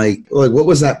me, like what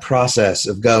was that process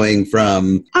of going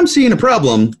from, I'm seeing a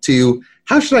problem, to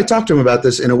how should I talk to him about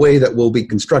this in a way that will be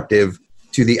constructive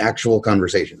to the actual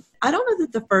conversation? I don't know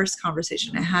that the first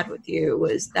conversation I had with you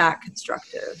was that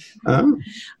constructive. Oh.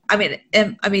 I mean,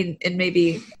 and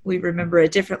maybe we remember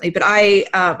it differently, but I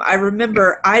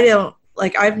remember I don't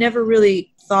like, I've never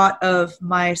really thought of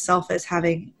myself as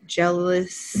having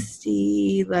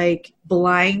jealousy, like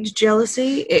blind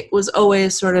jealousy. It was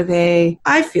always sort of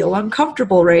I feel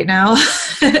uncomfortable right now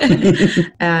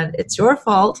and it's your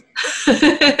fault.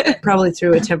 Probably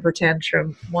threw a temper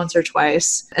tantrum once or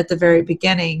twice at the very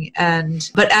beginning.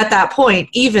 But at that point,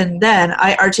 even then,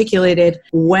 I articulated,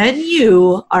 when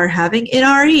you are having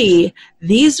NRE,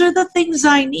 these are the things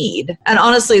I need. And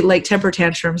honestly, like, temper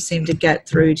tantrums seem to get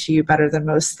through to you better than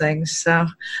most things. So,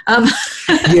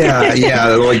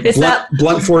 yeah, like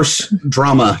blunt force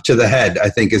drama to the head, I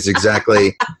think, is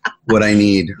exactly what I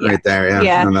need right there.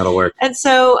 Yeah, and that'll work. And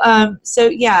so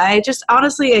yeah, I just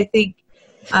honestly, I think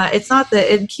it's not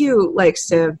that, and Q likes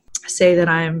to say that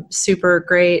I'm super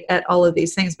great at all of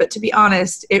these things, but to be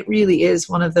honest, it really is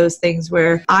one of those things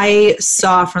where I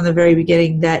saw from the very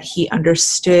beginning that he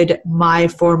understood my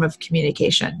form of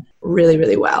communication really,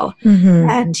 really well.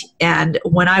 Mm-hmm. And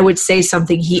when I would say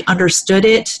something, he understood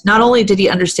it. Not only did he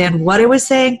understand what I was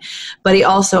saying, but he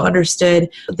also understood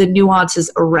the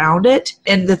nuances around it.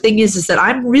 And the thing is that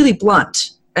I'm really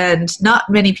blunt. And not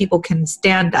many people can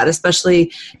stand that,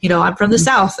 especially, I'm from the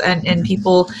South, and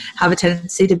people have a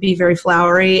tendency to be very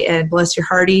flowery and bless your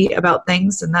hearty about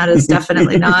things. And that is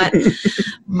definitely not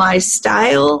my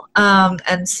style.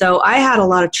 And so I had a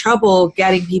lot of trouble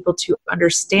getting people to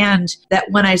understand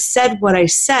that when I said what I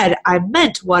said, I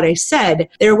meant what I said.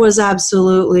 There was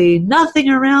absolutely nothing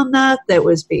around that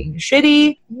was being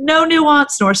shitty, no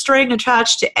nuance nor string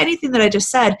attached to anything that I just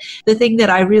said. The thing that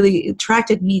I really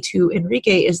attracted me to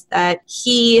Enrique is that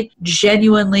he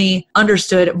genuinely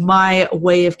understood my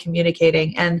way of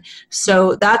communicating. And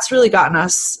so that's really gotten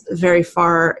us very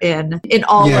far in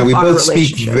all of our relationships. Yeah, we both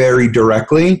speak very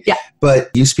directly,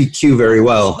 but you speak Q very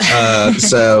well.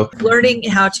 So learning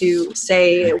how to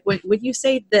say, when you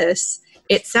say this,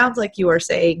 it sounds like you are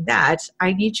saying that.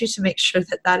 I need you to make sure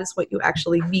that is what you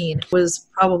actually mean, was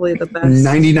probably the best.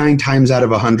 99 times out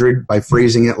of 100 by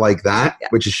phrasing it like that,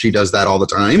 which is, she does that all the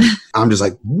time. I'm just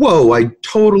like, whoa, I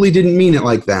totally didn't mean it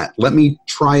like that. Let me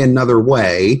try another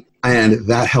way. And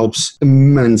that helps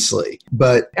immensely.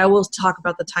 But I will talk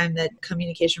about the time that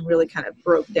communication really kind of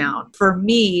broke down. For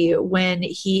me, when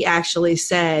he actually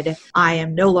said, I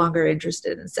am no longer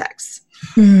interested in sex.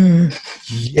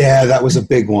 Yeah, that was a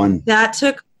big one. That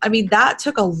took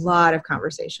a lot of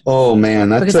conversation. Oh man,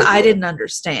 because I didn't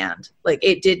understand. Like,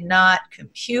 it did not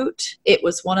compute. It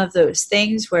was one of those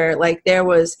things where, like,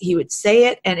 he would say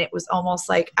it and it was almost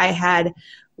like I had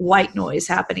white noise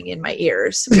happening in my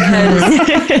ears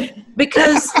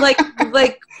because like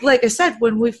I said,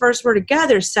 when we first were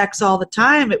together, sex all the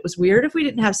time. It was weird if we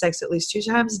didn't have sex at least 2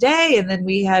 times a day. And then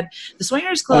we had the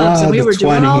swingers clubs and we were 20s.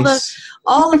 Doing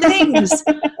all the things.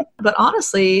 But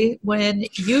honestly, when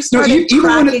you started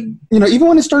cracking, even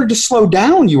when it started to slow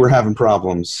down, you were having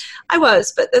problems. I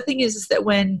was, but the thing is that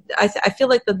when I feel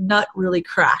like the nut really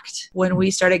cracked when we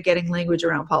started getting language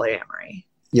around polyamory.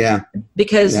 Yeah.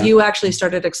 Because you actually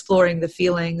started exploring the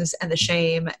feelings and the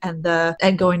shame and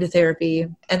going to therapy.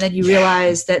 And then you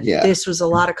realized that this was a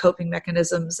lot of coping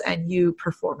mechanisms and you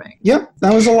performing. Yep.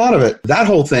 That was a lot of it. That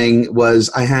whole thing was,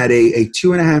 I had a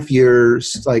 2.5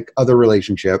 years, like, other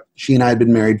relationship. She and I had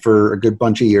been married for a good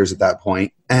bunch of years at that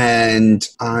point. And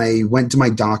I went to my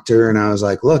doctor and I was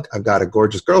like, look, I've got a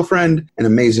gorgeous girlfriend, an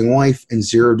amazing wife, and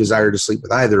zero desire to sleep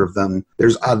with either of them.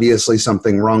 There's obviously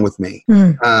something wrong with me.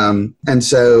 And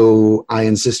so I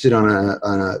insisted on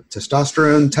a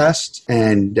testosterone test.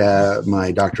 And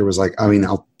my doctor was like,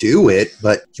 I'll do it,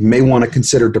 but you may want to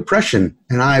consider depression.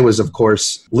 And I was, of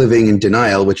course, living in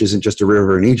denial, which isn't just a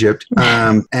river in Egypt.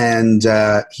 And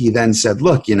he then said,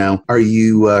 look, are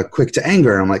you quick to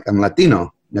anger? And I'm like, I'm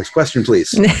Latino. Next question,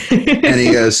 please. And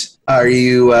he goes, are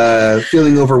you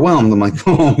feeling overwhelmed? I'm like,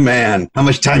 oh, man, how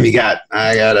much time you got?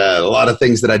 I got a lot of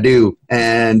things that I do.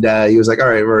 And he was like, all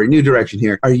right, we're a new direction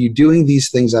here. Are you doing these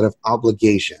things out of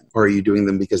obligation, or are you doing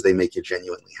them because they make you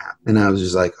genuinely happy? And I was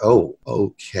just like, oh,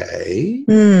 okay.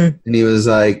 And he was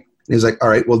like, all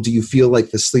right, well, do you feel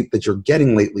like the sleep that you're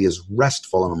getting lately is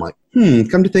restful? And I'm like,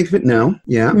 come to think of it, no.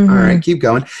 Yeah. All right, keep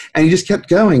going. And he just kept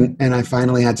going. And I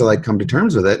finally had to, like, come to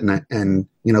terms with it. And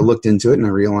looked into it, and I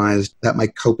realized that my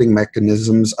coping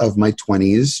mechanisms of my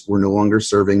 20s were no longer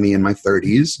serving me in my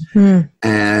 30s,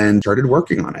 and started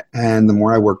working on it. And the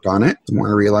more I worked on it, the more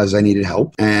I realized I needed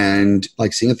help. And,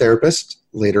 like, seeing a therapist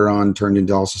later on turned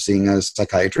into also seeing a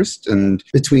psychiatrist. And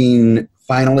between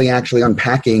finally actually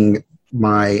unpacking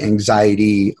my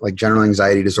anxiety, like general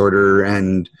anxiety disorder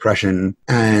and depression,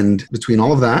 and between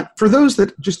all of that, for those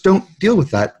that just don't deal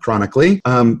with that chronically,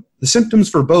 the symptoms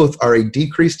for both are a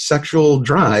decreased sexual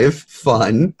drive,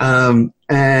 fun,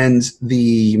 and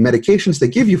the medications they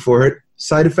give you for it,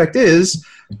 side effect is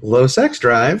low sex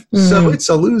drive. So it's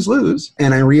a lose-lose.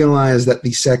 And I realized that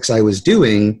the sex I was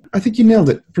doing, I think you nailed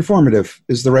it. Performative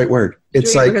is the right word.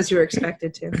 It's like, because you were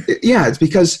expected to. Yeah, it's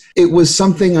because it was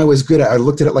something I was good at. I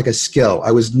looked at it like a skill.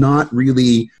 I was not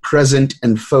really present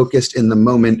and focused in the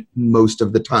moment most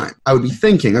of the time. I would be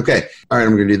thinking, okay, all right,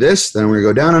 I'm going to do this. Then I'm going to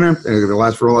go down on it. And it's going to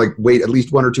last for wait at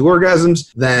least 1 or 2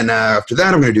 orgasms. Then after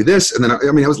that, I'm going to do this. And then,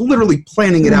 I was literally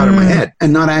planning it out in my head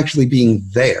and not actually being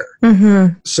there.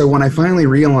 So when I finally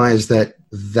realized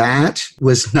that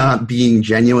was not being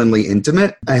genuinely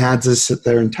intimate, I had to sit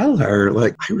there and tell her,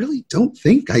 I really don't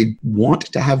think I want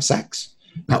to have sex.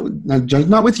 Not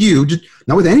with you, just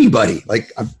not with anybody. I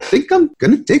think I'm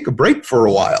going to take a break for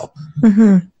a while.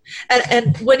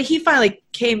 And when he finally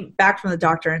came back from the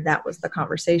doctor and that was the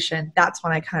conversation, that's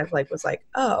when I kind of was like,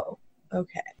 oh,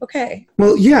 okay.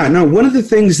 Well, yeah, no, one of the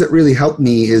things that really helped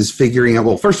me is figuring out,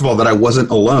 well, first of all, that I wasn't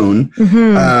alone,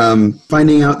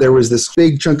 finding out there was this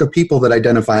big chunk of people that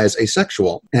identify as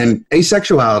asexual. And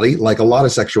asexuality, like a lot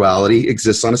of sexuality,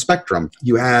 exists on a spectrum.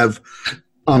 You have,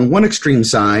 on one extreme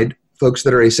side, folks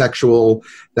that are asexual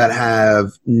that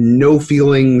have no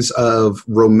feelings of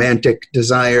romantic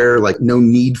desire, no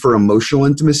need for emotional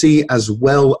intimacy, as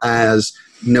well as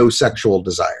no sexual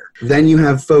desire. Then you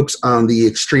have folks on the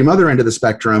extreme other end of the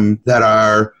spectrum that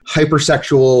are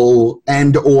hypersexual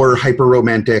and or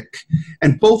hyperromantic.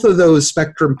 And both of those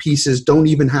spectrum pieces don't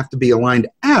even have to be aligned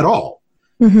at all.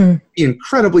 Be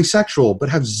incredibly sexual, but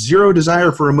have zero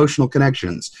desire for emotional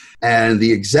connections. And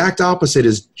the exact opposite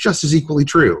is just as equally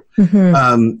true.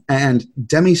 And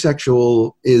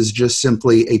demisexual is just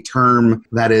simply a term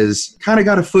that is kind of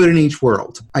got a foot in each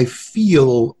world. I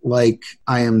feel like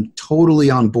I am totally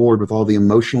on board with all the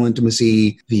emotional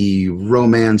intimacy, the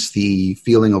romance, the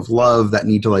feeling of love, that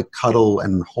need to cuddle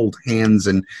and hold hands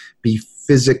and be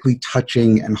physically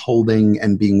touching and holding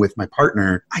and being with my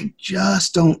partner. I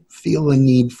just don't feel a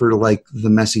need for the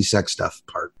messy sex stuff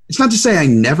part. It's not to say I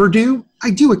never do.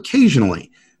 I do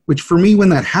occasionally, which for me, when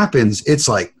that happens, it's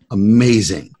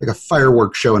amazing, like a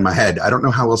fireworks show in my head. I don't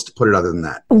know how else to put it other than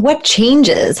that. What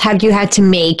changes have you had to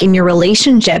make in your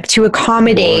relationship to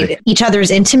accommodate each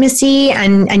other's intimacy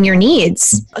and your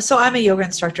needs? So I'm a yoga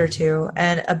instructor too,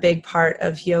 and a big part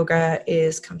of yoga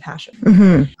is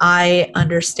compassion. I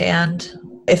understand,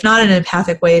 if not in an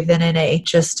empathic way, then in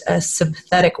just a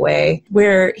sympathetic way,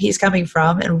 where he's coming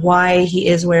from and why he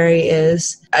is where he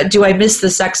is. Do I miss the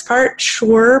sex part?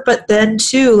 Sure. But then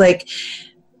too,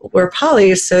 we're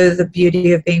poly, so the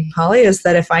beauty of being poly is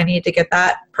that if I need to get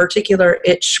that particular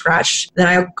itch scratched, then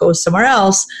I'll go somewhere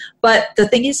else. But the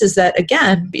thing is that,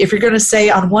 again, if you're going to say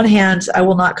on one hand, I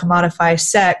will not commodify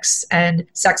sex and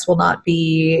sex will not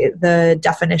be the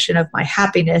definition of my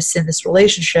happiness in this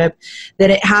relationship, then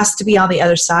it has to be on the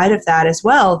other side of that as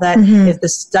well, that if the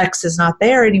sex is not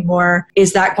there anymore,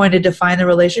 is that going to define the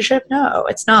relationship? No,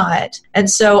 it's not. And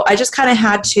so I just kind of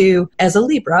had to, as a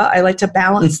Libra, I like to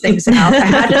balance things out. I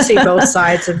had to see both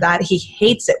sides of that. He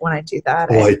hates it when I do that.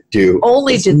 Oh, I do.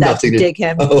 Only did that to dig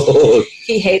him. Oh.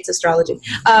 He hates astrology.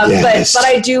 Yes. But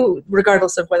I do,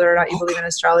 regardless of whether or not you believe in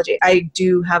astrology, I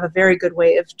do have a very good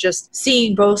way of just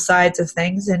seeing both sides of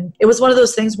things. And it was one of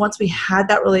those things, once we had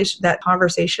that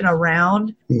conversation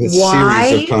around the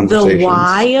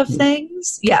why of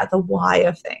things. Yeah, the why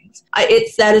of things.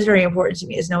 That is very important to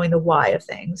me, is knowing the why of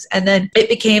things. And then it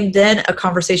became then a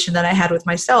conversation that I had with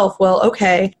myself. Well,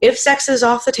 okay, if sex is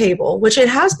off the table, which it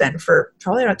has been for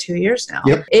probably around 2 years now.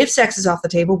 Yep. If sex is off the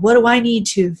table, what do I need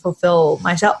to fulfill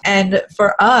myself? And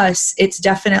for us, it's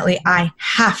definitely, I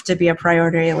have to be a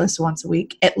priority at least once a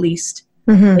week, at least.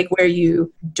 Where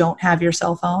you don't have your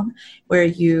cell phone, where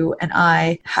you and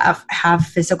I have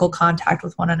physical contact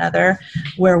with one another,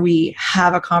 where we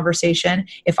have a conversation.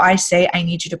 If I say I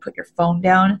need you to put your phone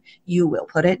down, you will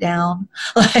put it down.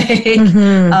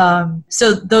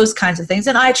 So those kinds of things.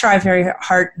 And I try very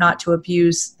hard not to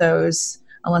abuse those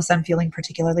unless I'm feeling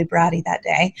particularly bratty that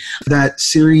day. That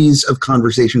series of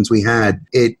conversations we had,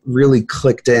 it really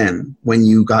clicked in when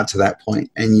you got to that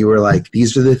point and you were like,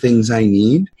 these are the things I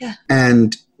need. Yeah.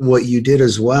 And what you did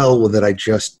as well that I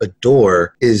just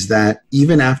adore is that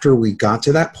even after we got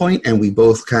to that point and we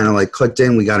both kind of clicked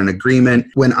in, we got an agreement.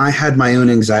 When I had my own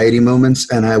anxiety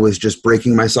moments and I was just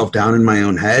breaking myself down in my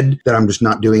own head that I'm just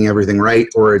not doing everything right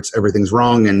or everything's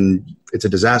wrong and it's a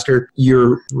disaster,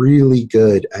 you're really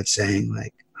good at saying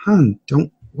hon,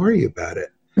 don't worry about it.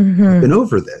 I've been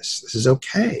over this. This is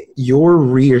okay. Your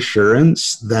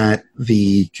reassurance that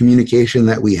the communication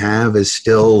that we have is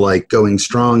still like going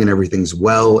strong and everything's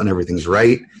well and everything's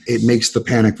right, it makes the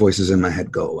panic voices in my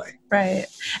head go away. Right.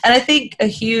 And I think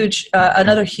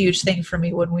another huge thing for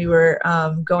me when we were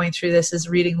going through this is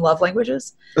reading love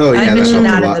languages. Oh, yeah, I mentioned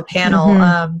that in the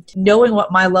panel. Knowing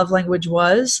what my love language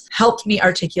was helped me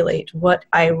articulate what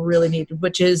I really needed,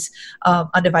 which is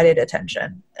undivided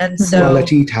attention. And so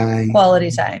quality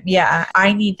time. Yeah.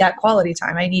 I need that quality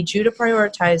time. I need you to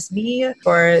prioritize me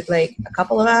for like a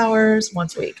couple of hours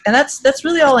once a week. And that's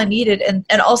really all I needed. And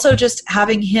also just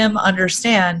having him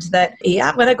understand that, yeah,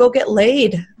 I'm going to go get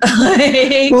laid.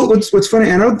 Well, what's funny,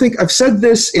 and I don't think I've said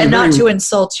this in not to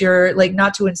insult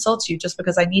you just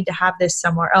because I need to have this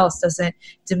somewhere else doesn't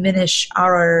diminish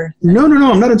our... No,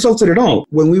 I'm not insulted at all.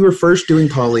 When we were first doing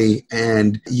poly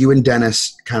and you and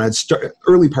Dennis kind of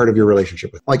early part of your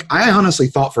relationship with, like, I honestly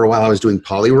thought for a while I was doing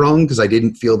poly wrong because I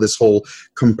didn't feel this whole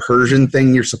compersion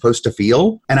thing you're supposed to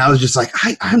feel. And I was just like,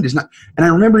 I'm just not. And I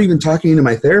remember even talking to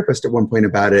my therapist at one point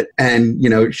about it. And,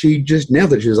 she just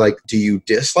nailed it. She was like, do you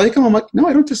dislike him? I'm like, no,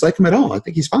 I don't dislike him at all. I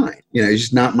think he's fine. He's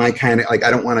just not my kind of, like,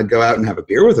 I don't want to go out and have a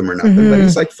beer with him or nothing, but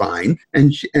he's like, fine.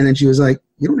 And then she was like,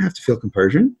 you don't have to feel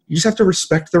compersion. You just have to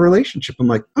respect the relationship. I'm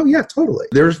like, oh yeah, totally.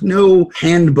 There's no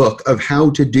handbook of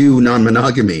how to do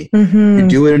non-monogamy. You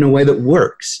do it in a way that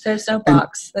works. There's no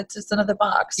box. That's just another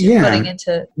box you're putting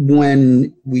into.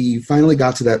 When we finally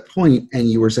got to that point and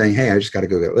you were saying, hey, I just got to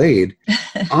go get laid.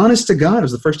 Honest to God, it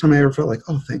was the first time I ever felt like,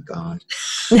 oh, thank God.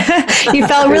 You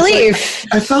felt relief.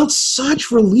 Like, I felt such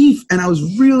relief and I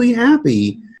was really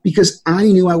happy because I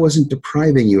knew I wasn't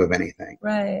depriving you of anything.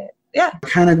 Right. Yeah.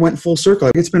 Kind of went full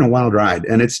circle. It's been a wild ride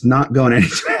and it's not going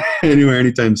anywhere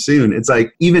anytime soon. It's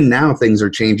like even now things are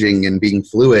changing and being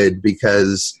fluid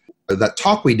because that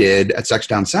talk we did at Sex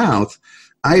Down South,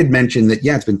 I had mentioned that,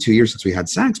 yeah, it's been 2 years since we had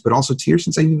sex, but also 2 years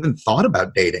since I even thought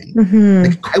about dating.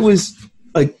 Like, I was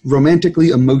like romantically,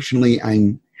 emotionally,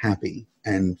 I'm happy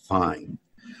and fine.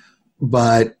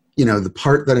 But, the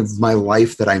part of my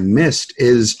life that I missed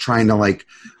is trying to like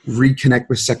reconnect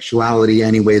with sexuality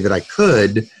any way that I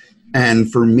could.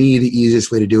 And for me, the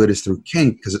easiest way to do it is through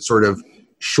kink because it sort of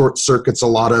short circuits a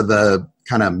lot of the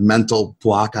kind of mental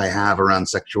block I have around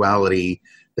sexuality.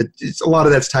 It's a lot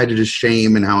of that's tied to just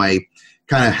shame and how I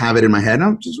kind of have it in my head. And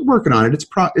I'm just working on it. It's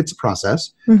a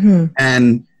process.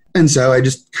 And so I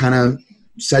just kind of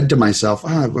said to myself,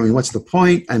 what's the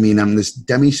point? I mean, I'm this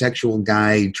demisexual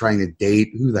guy trying to date.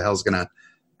 Who the hell's going to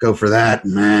go for that?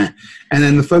 Meh. And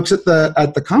then the folks at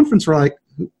the conference were like,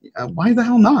 why the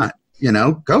hell not?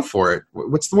 Go for it.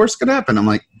 What's the worst could happen? I'm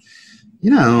like,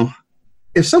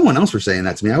 if someone else were saying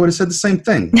that to me, I would have said the same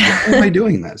thing. Why am I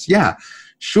doing this? Yeah,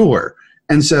 sure.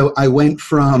 And so I went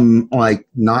from like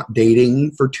not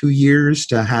dating for 2 years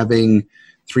to having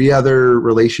 3 other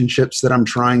relationships that I'm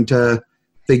trying to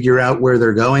figure out where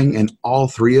they're going. And all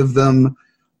 3 of them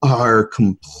are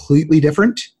completely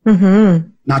different.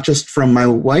 Not just from my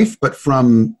wife, but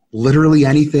from literally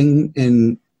anything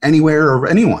in anywhere or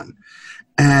anyone.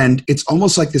 And it's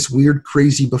almost like this weird,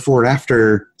 crazy before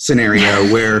after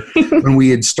scenario where when we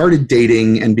had started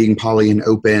dating and being poly and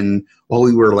open, while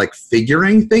we were like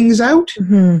figuring things out,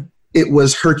 it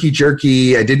was herky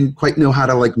jerky. I didn't quite know how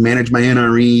to like manage my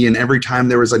NRE. And every time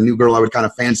there was a new girl I would kind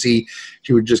of fancy,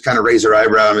 she would just kind of raise her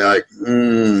eyebrow and be like,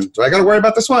 do I got to worry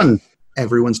about this one?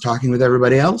 Everyone's talking with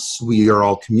everybody else. We are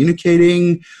all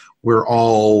communicating. We're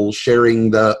all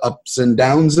sharing the ups and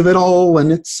downs of it all.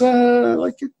 And it's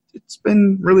it's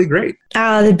been really great.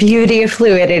 Oh, the beauty of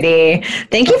fluidity.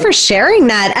 Thank you for sharing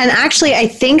that. And actually, I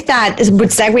think that would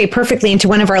segue perfectly into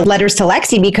one of our letters to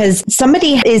Lexi, because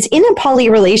somebody is in a poly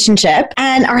relationship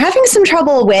and are having some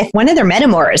trouble with one of their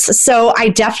metamors. So I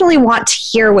definitely want to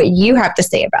hear what you have to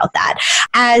say about that.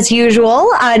 As usual,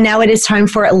 now it is time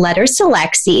for letters to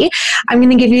Lexi. I'm going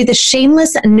to give you the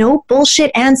shameless, no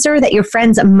bullshit answer that your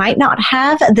friends might not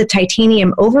have the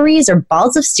titanium ovaries or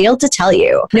balls of steel to tell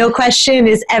you. No question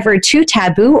is ever too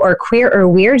taboo or queer or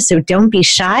weird, so don't be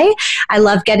shy. I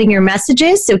love getting your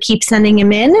messages, so keep sending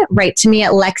them in. Write to me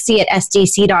at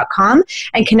lexi@sdc.com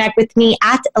and connect with me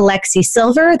at Alexi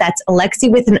Silver. That's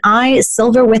Alexi with an I,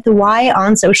 Silver with a Y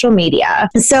on social media.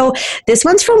 So this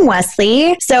one's from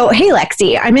Wesley. So, hey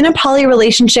Lexi, I'm in a poly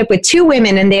relationship with 2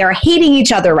 women and they are hating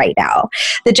each other right now.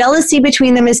 The jealousy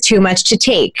between them is too much to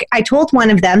take. I told one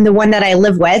of them, the one that I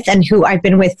live with and who I've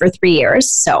been with for 3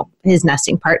 years, so his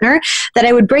nesting partner, that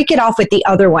I would break it off with the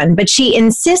other one, but she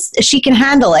insists she can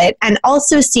handle it and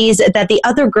also sees that the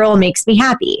other girl makes me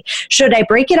happy. Should I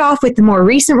break it off with the more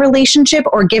recent relationship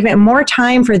or give it more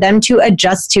time for them to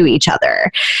adjust to each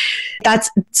other?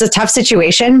 It's a tough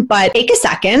situation, but take a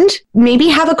second, maybe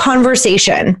have a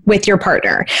conversation with your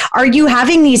partner. Are you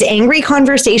having these angry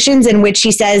conversations in which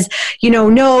she says,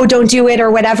 no, don't do it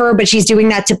or whatever, but she's doing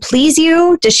that to please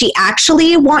you? Does she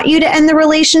actually want you to end the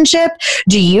relationship?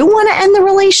 Do you want to end the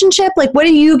relationship? Like, what are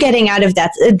you getting out of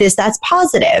this that's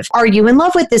positive? Are you in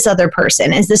love with this other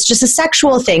person? Is this just a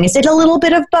sexual thing? Is it a little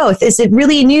bit of both? Is it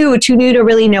really too new to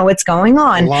really know what's going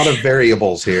on? A lot of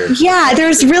variables here. Yeah,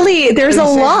 there's a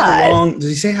lot. Does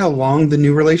he say how long the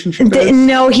new relationship is?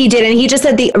 No, he didn't. He just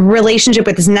said the relationship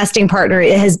with his nesting partner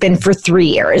has been for 3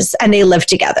 years and they live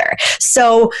together.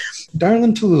 So,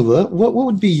 darling Tallulah, what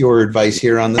would be your advice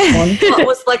here on this one? Well,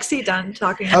 was Lexi done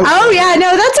talking? Yeah,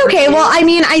 no, that's okay. Well, I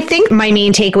mean, I think my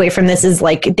main takeaway from this is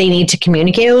like they need to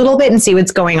communicate a little bit and see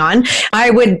what's going on. I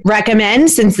would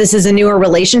recommend, since this is a newer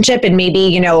relationship and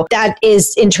maybe, that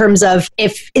is in terms of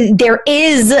if there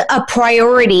is a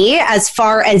priority as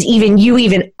far as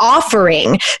even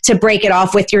offering to break it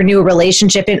off with your new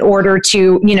relationship in order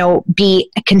to, be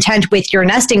content with your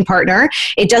nesting partner.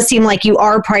 It does seem like you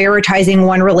are prioritizing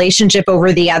one relationship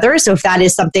over the other. So if that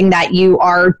is something that you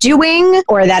are doing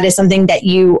or that is something that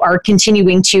you are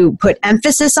continuing to put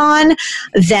emphasis on,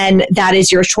 then that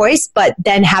is your choice. But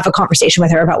then have a conversation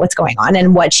with her about what's going on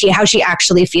and how she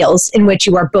actually feels, in which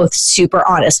you are both super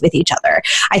honest with each other.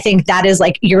 I think that is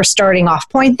like your starting off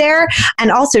point there.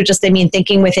 And also just,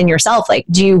 thinking within yourself, like,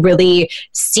 do you really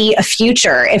see a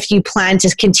future if you plan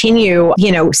to continue,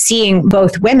 seeing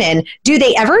both women? Do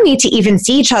they ever need to even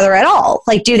see each other at all?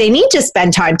 Like, do they need to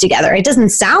spend time together? It doesn't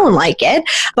sound like it,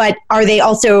 but are they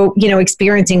also,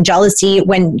 experiencing jealousy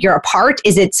when you're apart?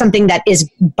 Is it something that is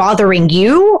bothering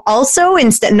you also,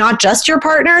 instead, not just your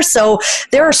partner? So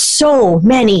there are so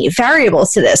many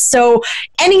variables to this. So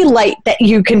any light that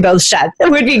you can both shed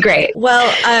would be great.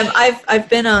 Well, I've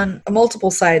been on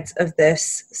multiple sides of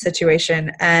this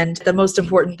situation, and the most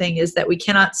important thing is that we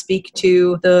cannot speak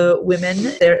to the women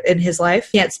in his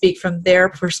life. Can't speak from their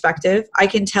perspective. I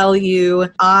can tell you,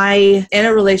 in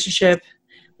a relationship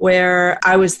where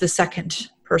I was the second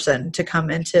person to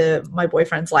come into my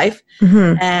boyfriend's life,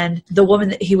 and the woman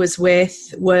that he was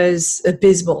with was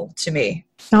abysmal to me.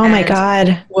 Oh my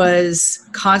God. Was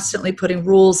constantly putting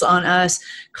rules on us,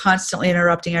 constantly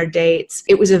interrupting our dates.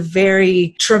 It was a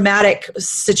very traumatic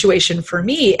situation for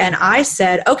me. And I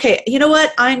said, okay, you know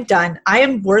what? I'm done. I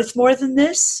am worth more than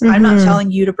this. I'm not telling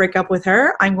you to break up with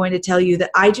her. I'm going to tell you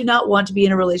that I do not want to be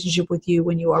in a relationship with you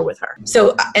when you are with her.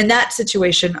 So in that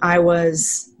situation, I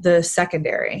was the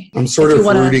secondary. I'm sort of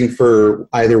rooting for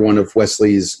either one of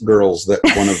Wesley's girls that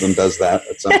one of them does that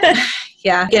at some point.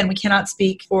 Yeah. Again, we cannot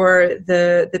speak for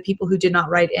the people who did not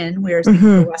write in. We are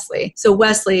speaking for Wesley. So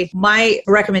Wesley, my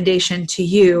recommendation to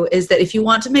you is that if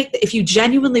you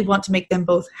genuinely want to make them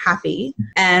both happy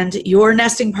and your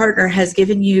nesting partner has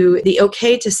given you the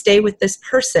okay to stay with this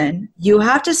person, you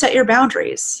have to set your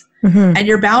boundaries. And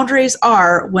your boundaries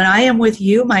are, when I am with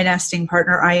you, my nesting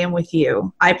partner, I am with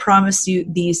you. I promise you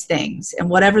these things. And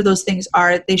whatever those things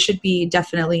are, they should be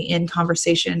definitely in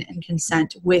conversation and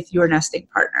consent with your nesting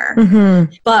partner.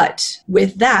 But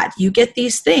with that, you get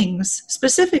these things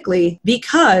specifically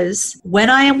because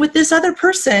when I am with this other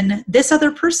person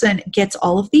gets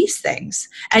all of these things.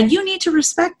 And you need to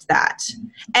respect that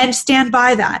and stand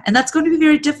by that. And that's going to be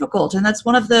very difficult. And that's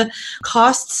one of the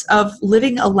costs of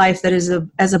living a life that is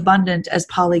as abundant as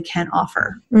poly can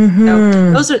offer.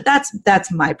 So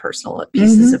that's my personal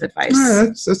pieces of advice.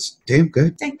 That's damn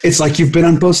good. Thanks. It's like you've been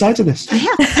on both sides of this. I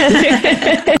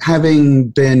have. Having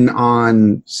been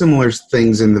on similar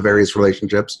things in the various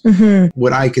relationships,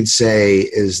 what I could say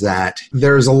is that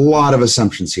there's a lot of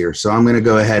assumptions here. So I'm going to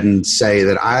go ahead and say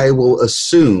that I will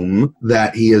assume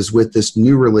that he is with this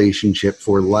new relationship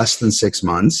for less than 6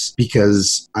 months,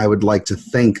 because I would like to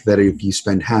think that if you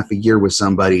spend half a year with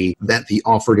somebody, that the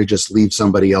offer to just leave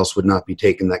somebody else would not be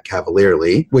taken that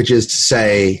cavalierly, which is to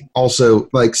say also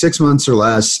like 6 months or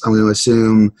less, I'm going to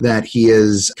assume that he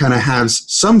has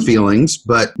some feelings,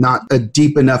 but not a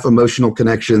deep enough emotional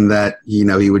connection that,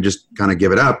 he would just kind of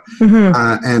give it up.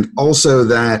 And also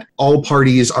that all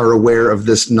parties are aware of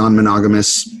this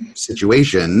non-monogamous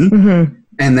situation.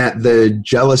 And that the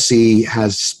jealousy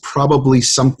has probably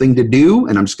something to do,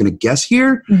 and I'm just going to guess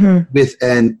here, with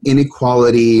an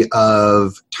inequality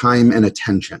of time and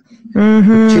attention.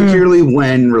 Particularly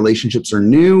when relationships are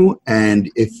new, and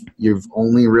if you've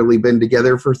only really been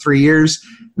together for 3 years.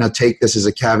 Now take this as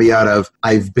a caveat of,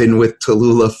 I've been with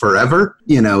Tallulah forever.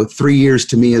 3 years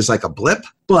to me is like a blip,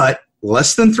 but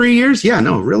less than 3 years? Yeah,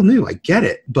 no, real new. I get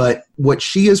it. But what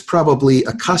she is probably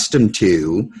accustomed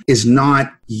to is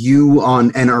not you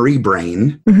on NRE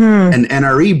brain. Mm-hmm. And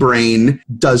NRE brain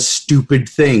does stupid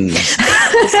things.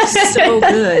 This is so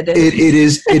good. It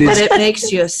is. But it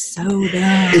makes you so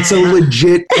dumb. It's a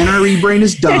legit NRE brain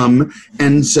is dumb.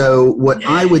 And so what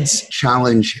I would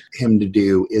challenge him to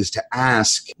do is to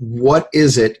ask, what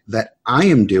is it that I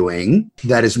am doing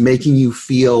that is making you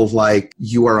feel like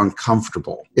you are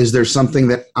uncomfortable? Is there something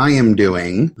that I am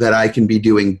doing that I can be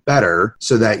doing better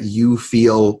so that you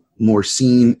feel more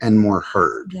seen and more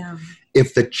heard? Yeah.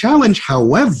 If the challenge,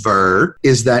 however,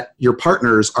 is that your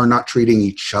partners are not treating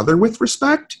each other with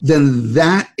respect, then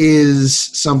that is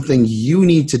something you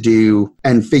need to do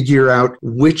and figure out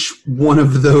which one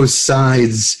of those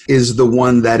sides is the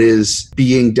one that is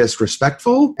being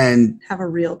disrespectful, and have a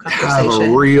real conversation.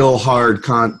 Have a real hard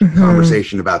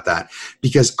conversation about that.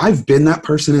 Because I've been that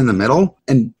person in the middle,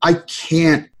 and I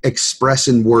can't express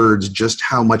in words just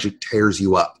how much it tears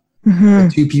you up. Mm-hmm.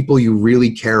 The two people you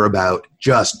really care about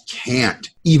just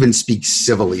can't even speak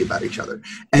civilly about each other.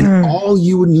 And all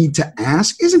you would need to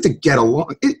ask isn't to get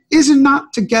along. It isn't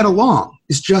not to get along.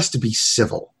 It's just to be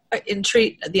civil. And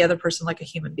treat the other person like a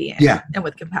human being. Yeah. And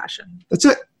with compassion. That's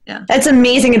it. Yeah. That's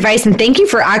amazing advice. And thank you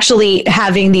for actually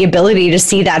having the ability to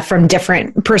see that from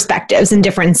different perspectives and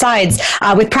different sides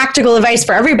with practical advice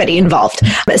for everybody involved.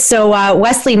 So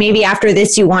Wesley, maybe after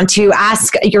this, you want to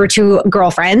ask your two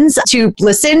girlfriends to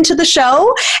listen to the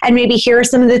show and maybe hear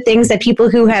some of the things that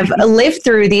people who have lived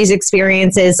through these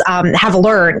experiences have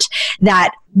learned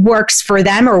that works for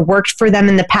them or worked for them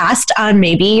in the past.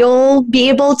 Maybe you'll be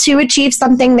able to achieve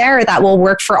something there that will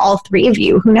work for all three of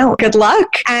you. Who knows? Good luck.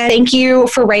 And thank you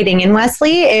for writing in,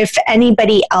 Wesley. If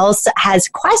anybody else has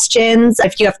questions,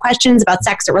 if you have questions about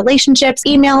sex or relationships,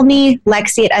 email me,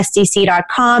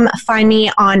 lexi@sdc.com. Find me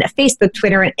on Facebook,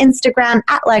 Twitter, and Instagram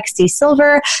at Lexi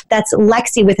Silver. That's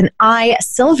Lexi with an I,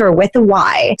 Silver with a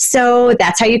Y. So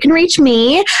that's how you can reach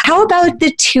me. How about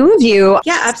the two of you?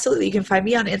 Yeah, absolutely. You can find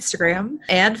me on Instagram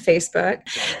and Facebook.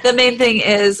 The main thing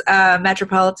is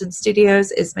Metropolitan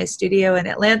Studios is my studio in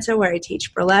Atlanta where I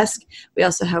teach burlesque. We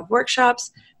also have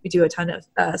workshops. We do a ton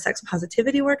of sex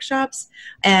positivity workshops.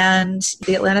 And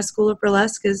the Atlanta School of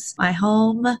Burlesque is my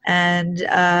home. And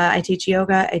I teach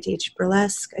yoga. I teach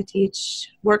burlesque. I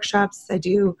teach workshops. I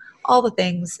do all the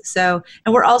things. So,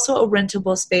 and we're also a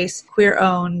rentable space,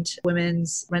 queer-owned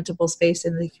women's rentable space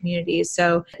in the community.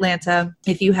 So Atlanta,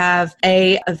 if you have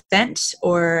a event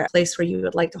or a place where you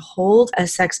would like to hold a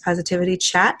sex positivity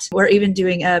chat, we're even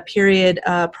doing a period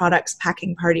products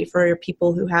packing party for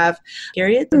people who have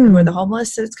periods, who are the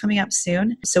homeless. So it's coming up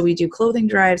soon. So we do clothing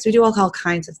drives. We do all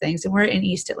kinds of things. And we're in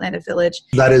East Atlanta Village.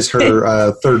 That is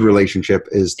her third relationship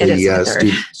is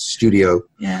the studio.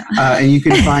 Yeah. And you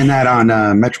can find that on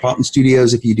Metropolitan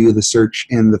Studios if you do the search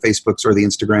in the Facebooks or the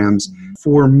Instagrams.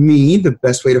 For me, the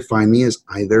best way to find me is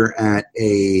either at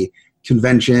a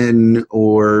convention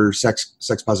or sex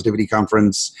positivity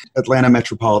conference, Atlanta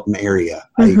metropolitan area.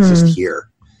 I exist here.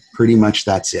 Pretty much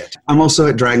that's it. I'm also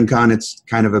at DragonCon. It's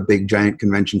kind of a big, giant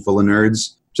convention full of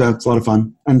nerds. So it's a lot of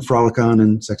fun. And Frolicon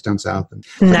and Sex Down South. And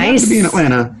nice. To be in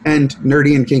Atlanta and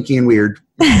nerdy and kinky and weird,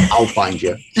 I'll find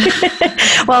you.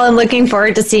 Well, I'm looking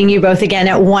forward to seeing you both again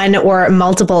at one or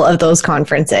multiple of those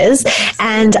conferences.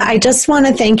 And I just want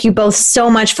to thank you both so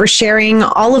much for sharing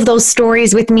all of those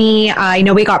stories with me. I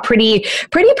know we got pretty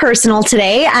personal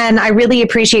today, and I really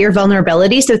appreciate your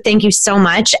vulnerability. So thank you so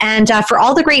much. And for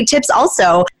all the great tips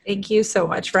also. Thank you so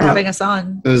much for having us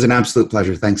on. It was an absolute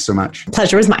pleasure. Thanks so much.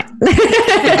 Pleasure was mine.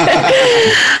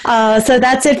 So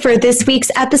that's it for this week's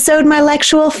episode, my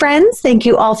Lexual friends. Thank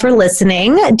you all for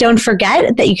listening. Don't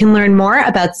forget that you can learn more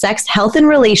about sex, health, and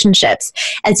relationships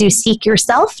as you seek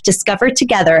yourself, discover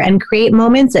together, and create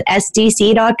moments at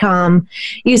SDC.com.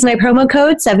 Use my promo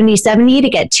code 7070 to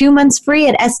get 2 months free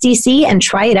at SDC and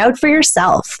try it out for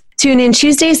yourself. Tune in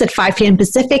Tuesdays at 5 p.m.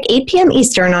 Pacific, 8 p.m.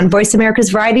 Eastern on Voice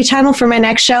America's Variety Channel for my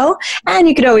next show. And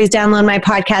you could always download my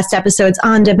podcast episodes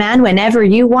on demand whenever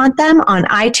you want them on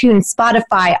iTunes,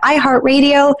 Spotify,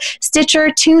 iHeartRadio, Stitcher,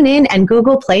 TuneIn, and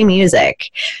Google Play Music.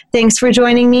 Thanks for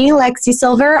joining me, Lexi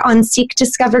Silver, on Seek,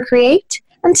 Discover, Create.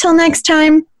 Until next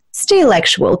time, stay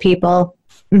Lexual, people.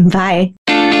 Bye.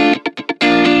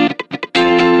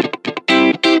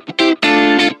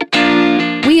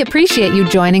 We appreciate you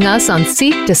joining us on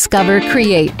Seek, Discover,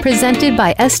 Create, presented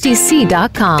by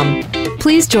SDC.com.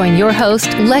 Please join your host,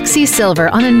 Lexi Silver,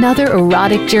 on another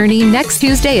erotic journey next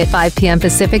Tuesday at 5 p.m.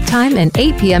 Pacific Time and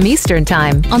 8 p.m. Eastern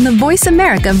Time on the Voice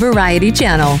America Variety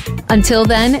Channel. Until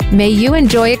then, may you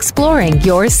enjoy exploring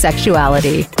your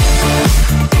sexuality.